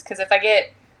choose, because if I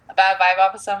get a bad vibe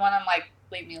off of someone, I'm like,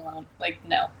 leave me alone. Like,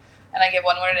 no. And I give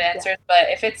one-worded answers. Yeah. But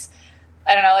if it's,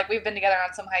 I don't know, like we've been together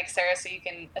on some hikes, Sarah, so you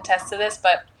can attest to this,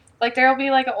 but like there'll be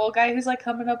like an old guy who's like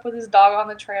coming up with his dog on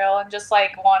the trail and just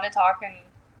like want to talk, and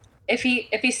if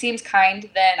he seems kind,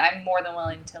 then I'm more than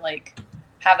willing to like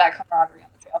have that camaraderie on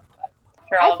the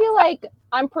trail. I feel like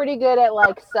I'm pretty good at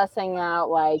like sussing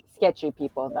out like sketchy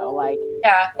people though. Like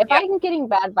if I'm getting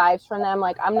bad vibes from them,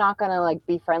 like I'm not gonna like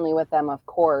be friendly with them, of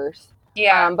course.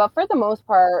 Yeah. But for the most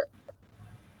part,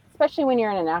 especially when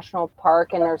you're in a national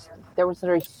park and there was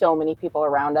literally so many people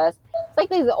around us, it's like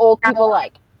these old people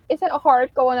like, is it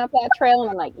hard going up that trail?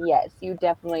 And I'm like, yes, you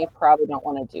definitely probably don't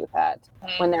want to do that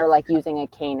when they're like using a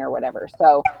cane or whatever.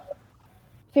 So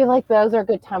I feel like those are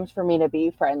good times for me to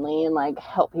be friendly and like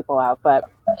help people out.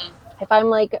 But if I'm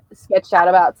like sketched out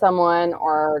about someone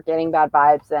or getting bad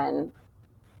vibes, then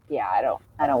yeah, I don't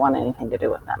want anything to do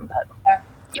with them. But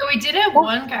yeah, we did have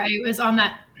one guy who was on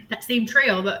that same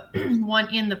trail, the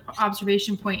one in the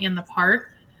observation point in the park,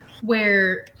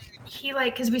 where he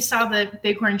like, because we saw the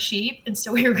bighorn sheep, and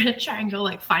so we were gonna try and go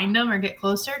like find them or get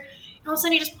closer, and all of a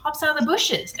sudden he just pops out of the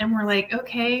bushes, and we're like,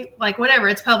 okay, like whatever,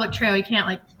 it's public trail, you can't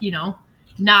like, you know,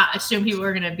 not assume people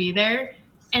are gonna be there.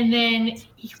 And then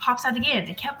he pops out again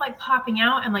and kept like popping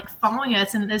out and like following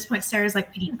us. And at this point, Sarah's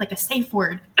like, we need like a safe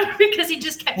word because he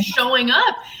just kept showing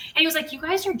up. And he was like, you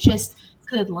guys are just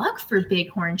good luck for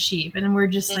bighorn sheep. And we're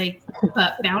just like,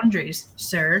 but boundaries,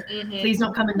 sir. Please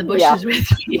don't come in the bushes with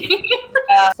me.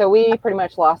 So we pretty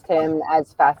much lost him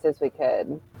as fast as we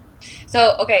could.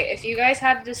 So, okay, if you guys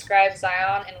had to describe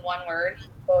Zion in one word,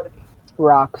 what would it be?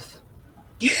 Rocks.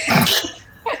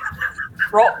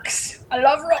 Rocks. I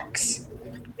love rocks.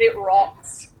 It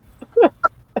rocks.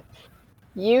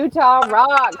 Utah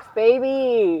rocks,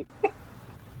 baby.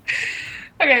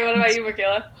 Okay, what about you,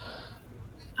 Mikayla?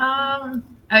 I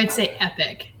would say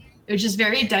epic. It was just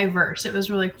very diverse. It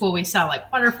was really cool. We saw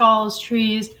like waterfalls,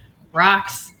 trees,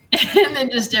 rocks, and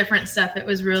then just different stuff. It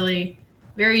was really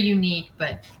very unique,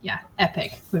 but yeah,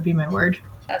 epic would be my word.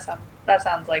 That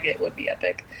sounds like it would be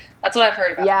epic. That's what I've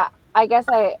heard about. Yeah, I guess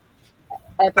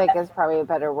epic is probably a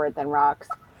better word than rocks.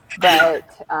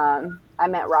 But I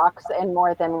meant rocks in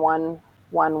more than one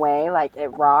way. Like it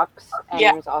rocks, and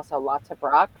there's also lots of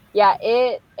rock. Yeah,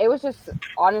 it was just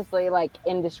honestly like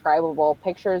indescribable.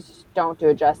 Pictures don't do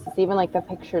it justice. Even like the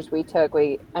pictures we took,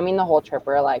 the whole trip,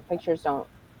 we're like, pictures don't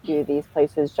do these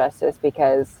places justice,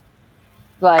 because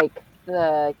like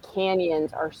the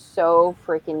canyons are so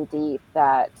freaking deep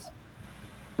that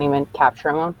even capture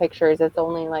them on pictures. It's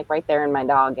only like right there in my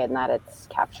noggin that it's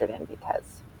captured in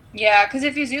because Yeah, because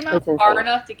if you zoom out it's far insane.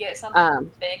 enough to get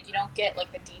something big, you don't get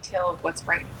like the detail of what's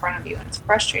right in front of you, and it's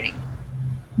frustrating.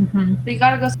 Mm-hmm. So you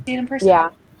gotta go see it in person.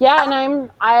 Yeah,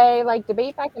 and I like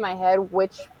debate back in my head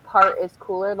which part is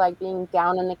cooler, like being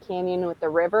down in the canyon with the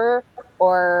river,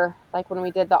 or like when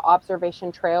we did the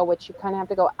observation trail, which you kind of have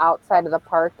to go outside of the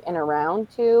park and around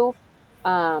to,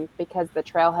 because the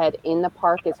trailhead in the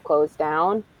park is closed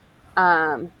down.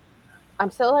 I'm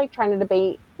still like trying to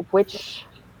debate which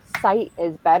site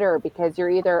is better because you're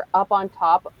either up on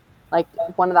top, like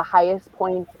one of the highest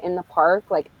points in the park,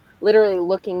 like literally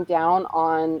looking down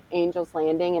on Angel's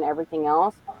Landing and everything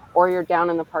else, or you're down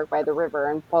in the park by the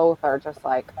river, and both are just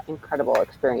like incredible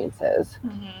experiences.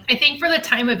 I think for the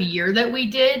time of year that we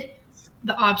did,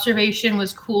 the observation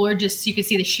was cooler just so you could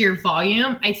see the sheer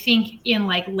volume. I think in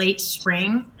like late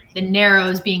spring, the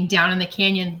Narrows being down in the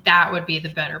canyon, that would be the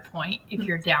better point if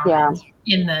you're down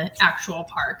in the actual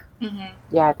park.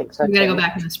 Yeah, I think so. We got to go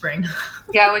back in the spring.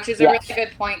 Yeah, which is a really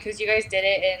good point because you guys did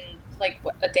it in like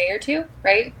what, a day or two,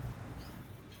 right?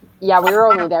 Yeah, we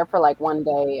were only there for like one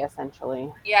day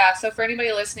essentially. Yeah, so for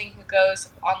anybody listening who goes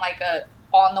on like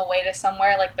on the way to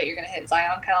somewhere, like, but you're gonna hit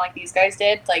Zion kind of like these guys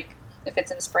did, like if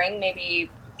it's in spring, maybe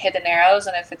hit the Narrows,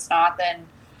 and if it's not, then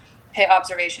hit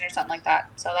observation or something like that.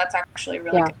 So that's actually a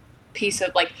really good piece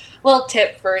of like little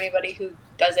tip for anybody who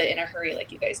does it in a hurry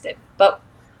like you guys did. But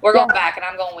we're going back, and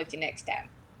I'm going with you next time.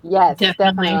 Yes,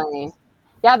 definitely.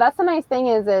 Yeah, that's the nice thing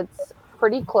is it's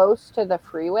pretty close to the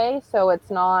freeway, so it's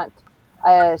not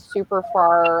a super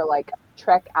far like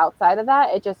trek outside of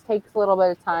that. It just takes a little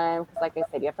bit of time because, like I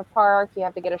said, you have to park, you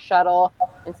have to get a shuttle,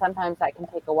 and sometimes that can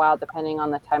take a while depending on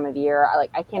the time of year.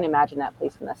 I can't imagine that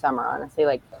place in the summer, honestly.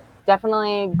 Like,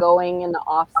 definitely going in the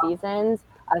off seasons,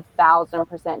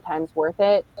 1,000% times worth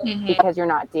it because you're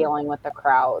not dealing with the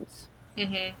crowds.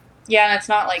 Yeah, and it's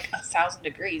not like 1,000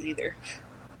 degrees either.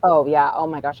 Oh yeah. Oh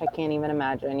my gosh, I can't even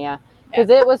imagine. Yeah, because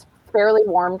it was fairly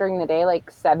warm during the day,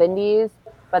 like 70s,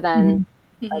 but then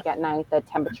like at night the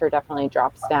temperature definitely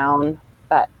drops down.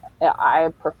 But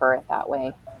I prefer it that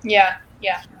way. Yeah.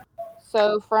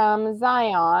 So from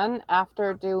Zion,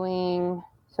 after doing,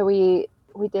 so we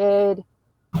did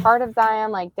part of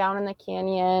Zion, like down in the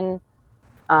canyon,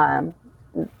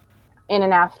 in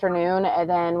an afternoon, and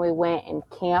then we went and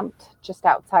camped just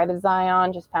outside of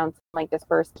Zion. Just found some like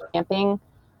dispersed camping.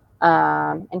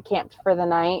 And camped for the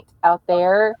night out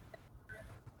there,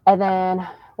 and then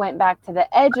went back to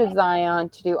the edge of Zion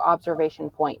to do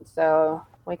observation points. So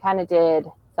we kind of did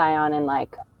Zion in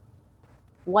like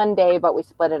one day, but we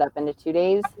split it up into 2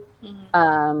 days.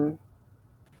 And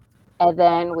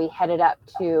then we headed up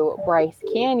to Bryce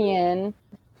Canyon,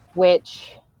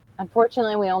 which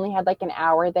unfortunately we only had like an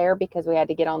hour there because we had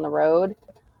to get on the road.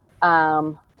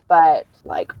 But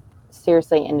like,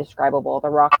 seriously indescribable. The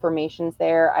rock formations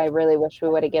there, I really wish we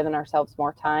would have given ourselves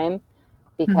more time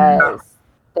because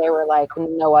they were like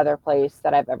no other place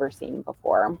that I've ever seen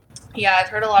before. Yeah, I've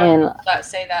heard a lot of people that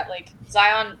say that like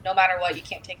Zion, no matter what, you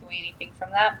can't take away anything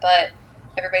from that, but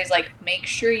everybody's like, make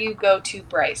sure you go to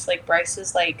Bryce. Like, Bryce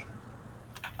is like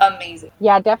amazing.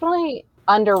 Yeah, definitely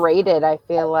underrated, I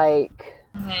feel like,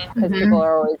 because people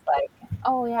are always like,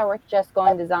 oh yeah, we're just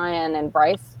going to Zion, and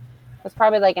Bryce was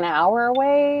probably like an hour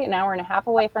and a half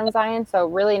away from Zion, so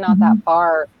really not that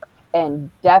far, and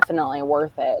definitely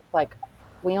worth it. Like,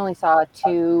 we only saw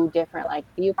 2 different like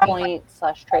viewpoints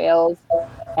 / trails,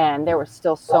 and there was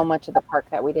still so much of the park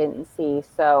that we didn't see.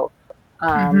 So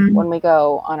when we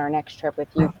go on our next trip with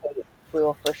you, Kate, we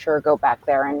will for sure go back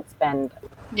there and spend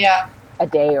a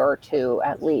day or 2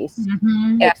 at least.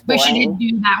 Yeah, we should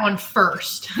do that one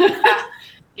first.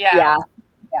 Yeah.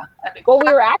 Well,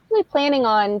 we were actually planning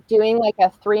on doing like a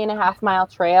 3.5 mile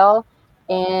trail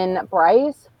in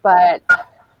Bryce, but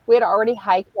we had already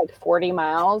hiked like 40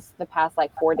 miles the past like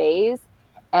 4 days,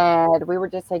 and we were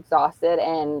just exhausted.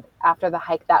 And after the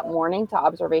hike that morning to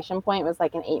observation point, it was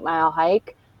like an 8-mile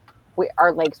hike.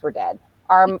 Our legs were dead.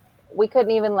 We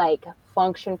couldn't even like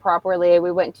function properly.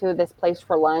 We went to this place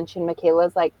for lunch, and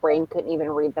Mikayla's like brain couldn't even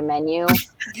read the menu,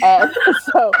 and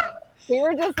so we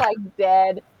were just like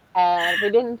dead. And we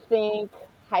didn't think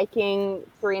hiking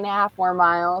 3.5 more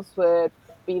miles would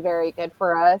be very good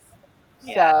for us.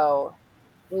 So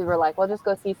we were like, we'll just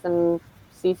go see some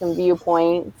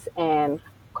viewpoints and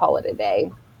call it a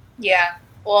day. Yeah.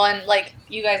 Well, and like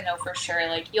you guys know for sure,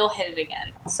 like you'll hit it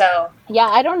again. So yeah,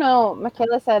 I don't know.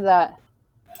 Mikayla said that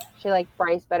she liked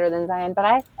Bryce better than Zion, but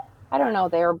I don't know.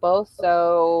 They were both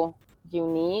so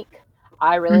unique.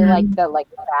 I really like the like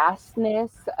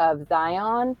vastness of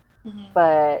Zion,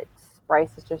 but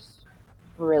Bryce is just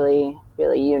really,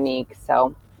 really unique.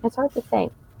 So it's hard to say.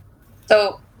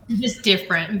 So just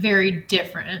different, very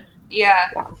different. yeah.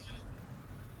 Yeah.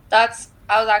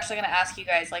 I was actually going to ask you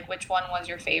guys, like, which one was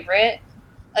your favorite?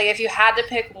 Like, if you had to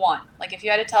pick one, like, if you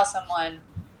had to tell someone,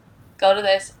 go to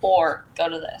this or go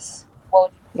to this.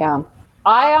 Well, Yeah.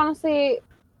 I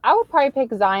would probably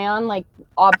pick Zion, like,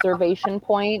 observation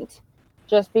point,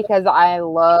 just because I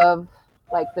love,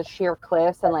 like, the sheer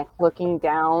cliffs and, like, looking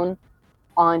down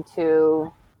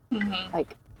onto,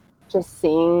 like, just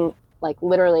seeing, like,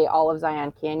 literally all of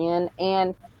Zion Canyon,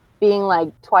 and being, like,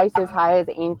 twice as high as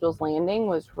Angel's Landing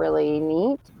was really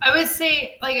neat. I would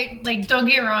say, like don't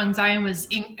get me wrong, Zion was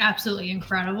absolutely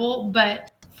incredible,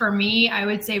 but for me, I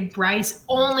would say Bryce,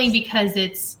 only because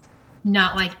it's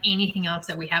not like anything else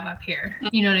that we have up here.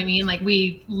 You know what I mean? Like,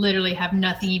 we literally have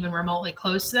nothing even remotely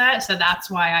close to that, so that's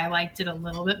why I liked it a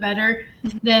little bit better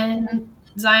than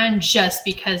Zion, just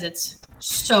because it's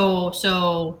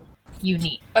so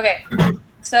unique. Okay,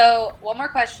 so one more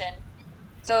question.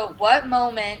 So what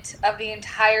moment of the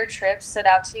entire trip stood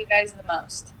out to you guys the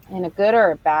most? In a good or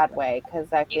a bad way,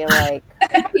 because I feel like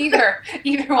either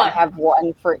one. I have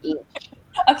one for each.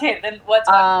 Okay, then what's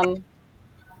one?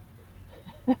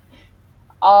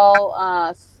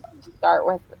 I'll start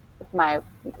with my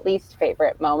least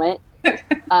favorite moment.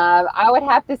 I would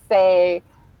have to say,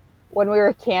 when we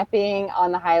were camping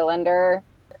on the Highlander,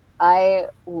 I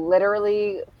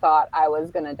literally thought I was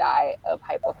going to die of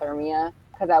hypothermia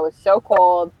because I was so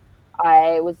cold.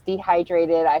 I was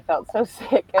dehydrated. I felt so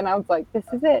sick. And I was like, this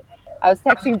is it. I was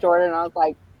texting Jordan and I was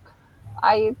like,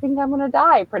 I think I'm going to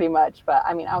die pretty much. But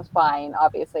I mean, I was fine,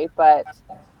 obviously. But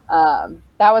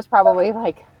that was probably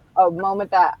like a moment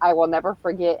that I will never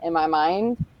forget in my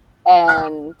mind.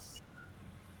 And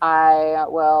I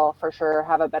will for sure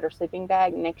have a better sleeping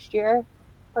bag next year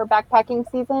for backpacking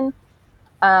season.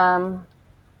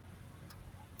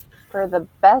 For the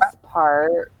best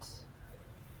part,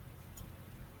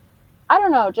 I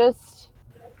don't know,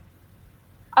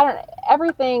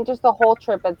 everything, just the whole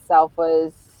trip itself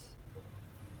was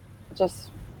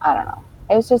just, I don't know.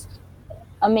 It was just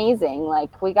amazing.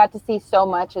 Like, we got to see so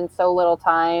much in so little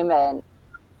time. And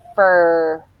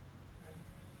for,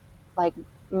 like,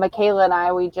 Mikayla and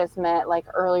I, we just met, like,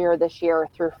 earlier this year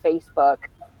through Facebook,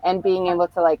 and being able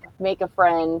to, like, make a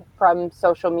friend from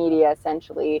social media,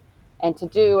 essentially, and to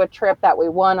do a trip that we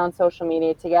won on social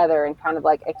media together and kind of,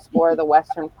 like, explore the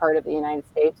western part of the United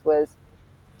States was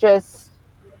just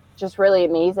really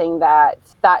amazing, that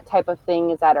type of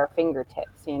thing is at our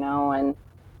fingertips, you know, and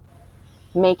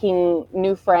making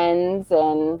new friends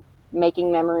and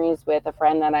making memories with a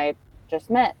friend that I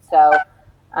just met. So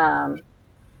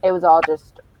it was all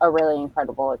just a really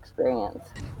incredible experience.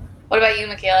 What about you,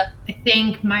 Mikayla? I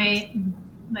think my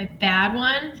bad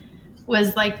one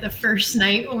was like the first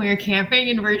night when we were camping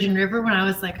in Virgin River, when I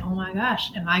was like, oh my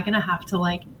gosh, am I gonna have to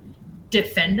like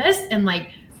defend this and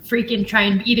like freaking try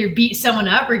and either beat someone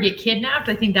up or get kidnapped?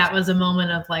 I think that was a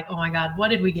moment of like, oh my God, what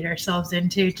did we get ourselves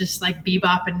into? Just like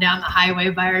bebopping down the highway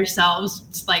by ourselves.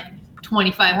 It's like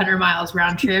 2,500 miles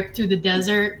round trip through the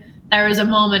desert. There was a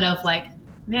moment of like,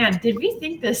 man, did we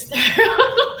think this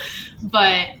through?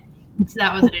 But so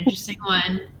that was an interesting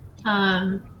one.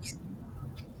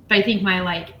 But I think my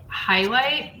like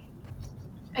highlight,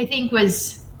 I think,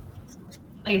 was,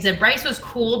 like I said, Bryce was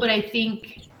cool, but I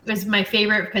think it was my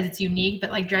favorite because it's unique.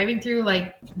 But like driving through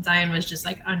like Zion was just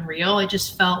like unreal. It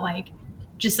just felt like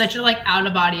just such a like out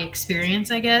of body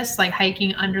experience, I guess, like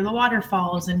hiking under the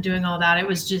waterfalls and doing all that. It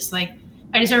was just like,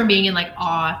 I just remember being in like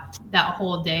awe that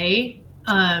whole day.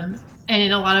 And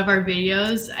in a lot of our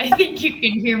videos, I think you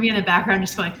can hear me in the background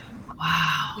just going,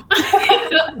 wow.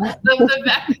 the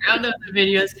background of the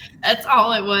videos, that's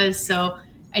all it was. So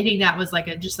I think that was like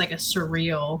a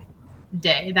surreal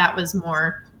day. That was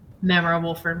more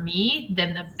memorable for me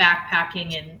than the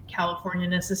backpacking in California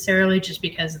necessarily, just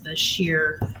because of the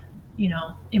sheer, you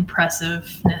know,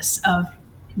 impressiveness of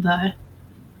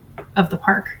the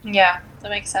park. Yeah, that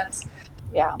makes sense.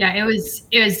 Yeah, it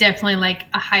was definitely like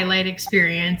a highlight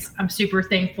experience. I'm super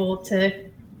thankful to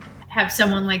have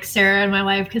someone like Sarah in my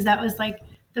life, because that was like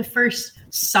the first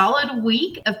solid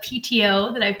week of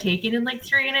PTO that I've taken in like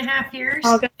 3.5 years.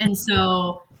 Okay. And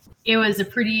so it was a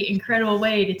pretty incredible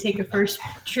way to take a first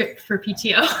trip for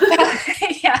PTO.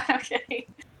 Yeah, okay.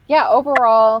 Yeah,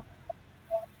 overall,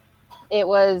 it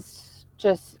was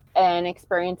just an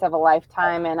experience of a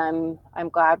lifetime, and I'm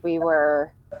glad we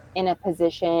were in a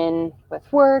position with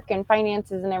work and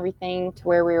finances and everything to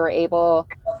where we were able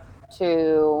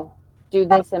to do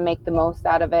this and make the most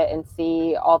out of it and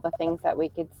see all the things that we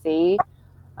could see.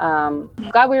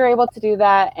 Glad we were able to do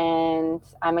that, and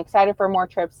I'm excited for more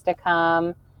trips to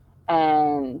come.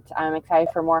 And I'm excited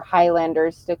for more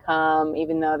Highlanders to come,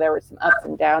 even though there were some ups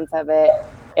and downs of it.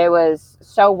 It was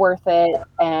so worth it,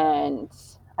 and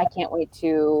I can't wait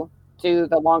to do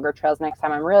the longer trails next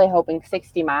time. I'm really hoping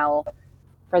 60 mile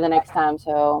for the next time,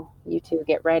 so you two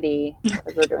get ready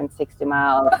because we're doing 60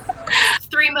 miles.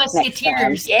 Three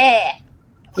Musketeers. Yeah.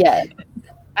 Yes.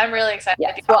 I'm really excited.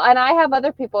 Yes. Well, and I have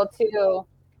other people too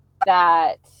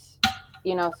that,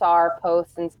 you know, saw our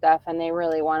posts and stuff, and they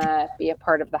really want to be a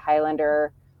part of the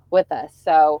Highlander with us.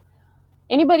 So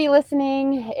anybody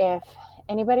listening, if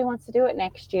anybody wants to do it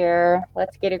next year,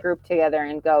 let's get a group together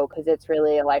and go, because it's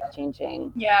really a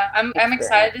life-changing I'm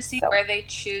excited to see where they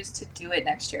choose to do it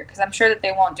next year, because I'm sure that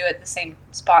they won't do it the same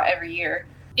spot every year.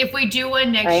 If we do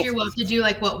one next year, we'll have to do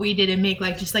like what we did and make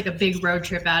like just like a big road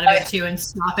trip out of it too, and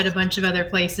stop at a bunch of other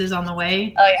places on the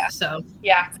way. Oh yeah. So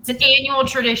yeah, it's an annual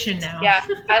tradition now. Yeah,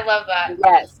 I love that.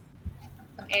 Yes.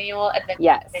 An annual adventure.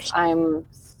 Yes, I'm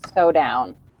so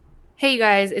down. Hey you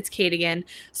guys, it's Kate again.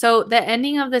 So the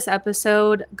ending of this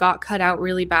episode got cut out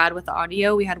really bad with the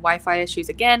audio. We had Wi-Fi issues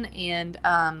again and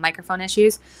microphone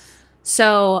issues.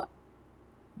 So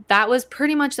that was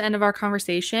pretty much the end of our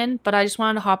conversation, but I just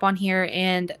wanted to hop on here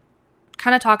and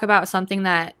kind of talk about something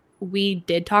that we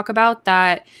did talk about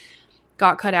that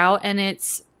got cut out. And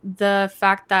it's the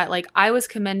fact that like I was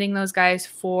commending those guys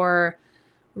for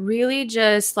really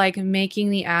just like making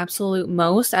the absolute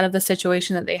most out of the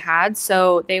situation that they had.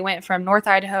 So they went from North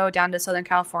Idaho down to Southern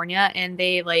California, and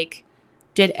they like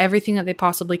did everything that they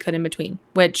possibly could in between,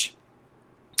 which,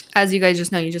 as you guys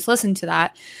just know, you just listened to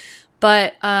that.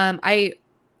 But we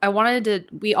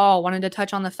all wanted to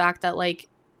touch on the fact that like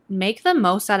make the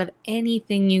most out of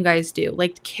anything you guys do.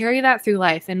 Like carry that through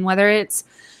life, and whether it's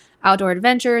outdoor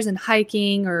adventures and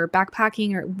hiking or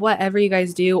backpacking or whatever you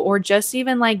guys do, or just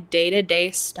even like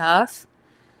day-to-day stuff,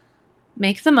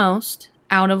 make the most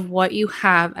out of what you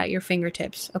have at your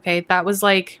fingertips. Okay. That was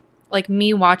like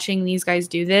me watching these guys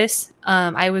do this.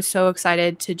 I was so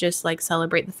excited to just like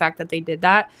celebrate the fact that they did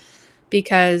that,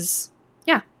 because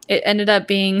yeah, it ended up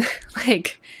being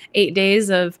like 8 days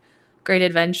of great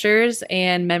adventures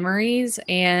and memories,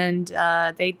 and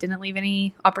they didn't leave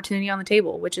any opportunity on the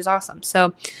table, which is awesome.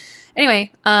 So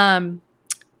anyway,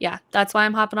 yeah, that's why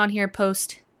I'm hopping on here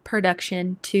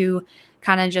post-production to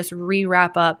kind of just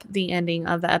re-wrap up the ending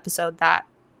of the episode that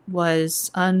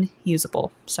was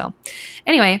unusable. So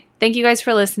anyway, thank you guys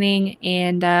for listening,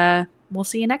 and we'll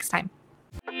see you next time.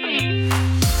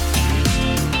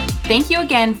 Thank you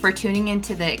again for tuning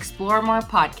into the Explore More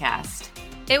podcast.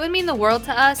 It would mean the world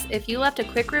to us if you left a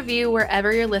quick review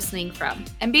wherever you're listening from,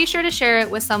 and be sure to share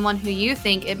it with someone who you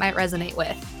think it might resonate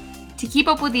with. To keep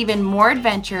up with even more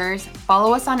adventures,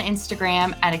 follow us on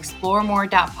Instagram at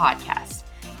exploremore.podcast.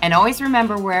 And always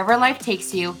remember, wherever life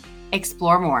takes you,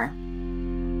 explore more.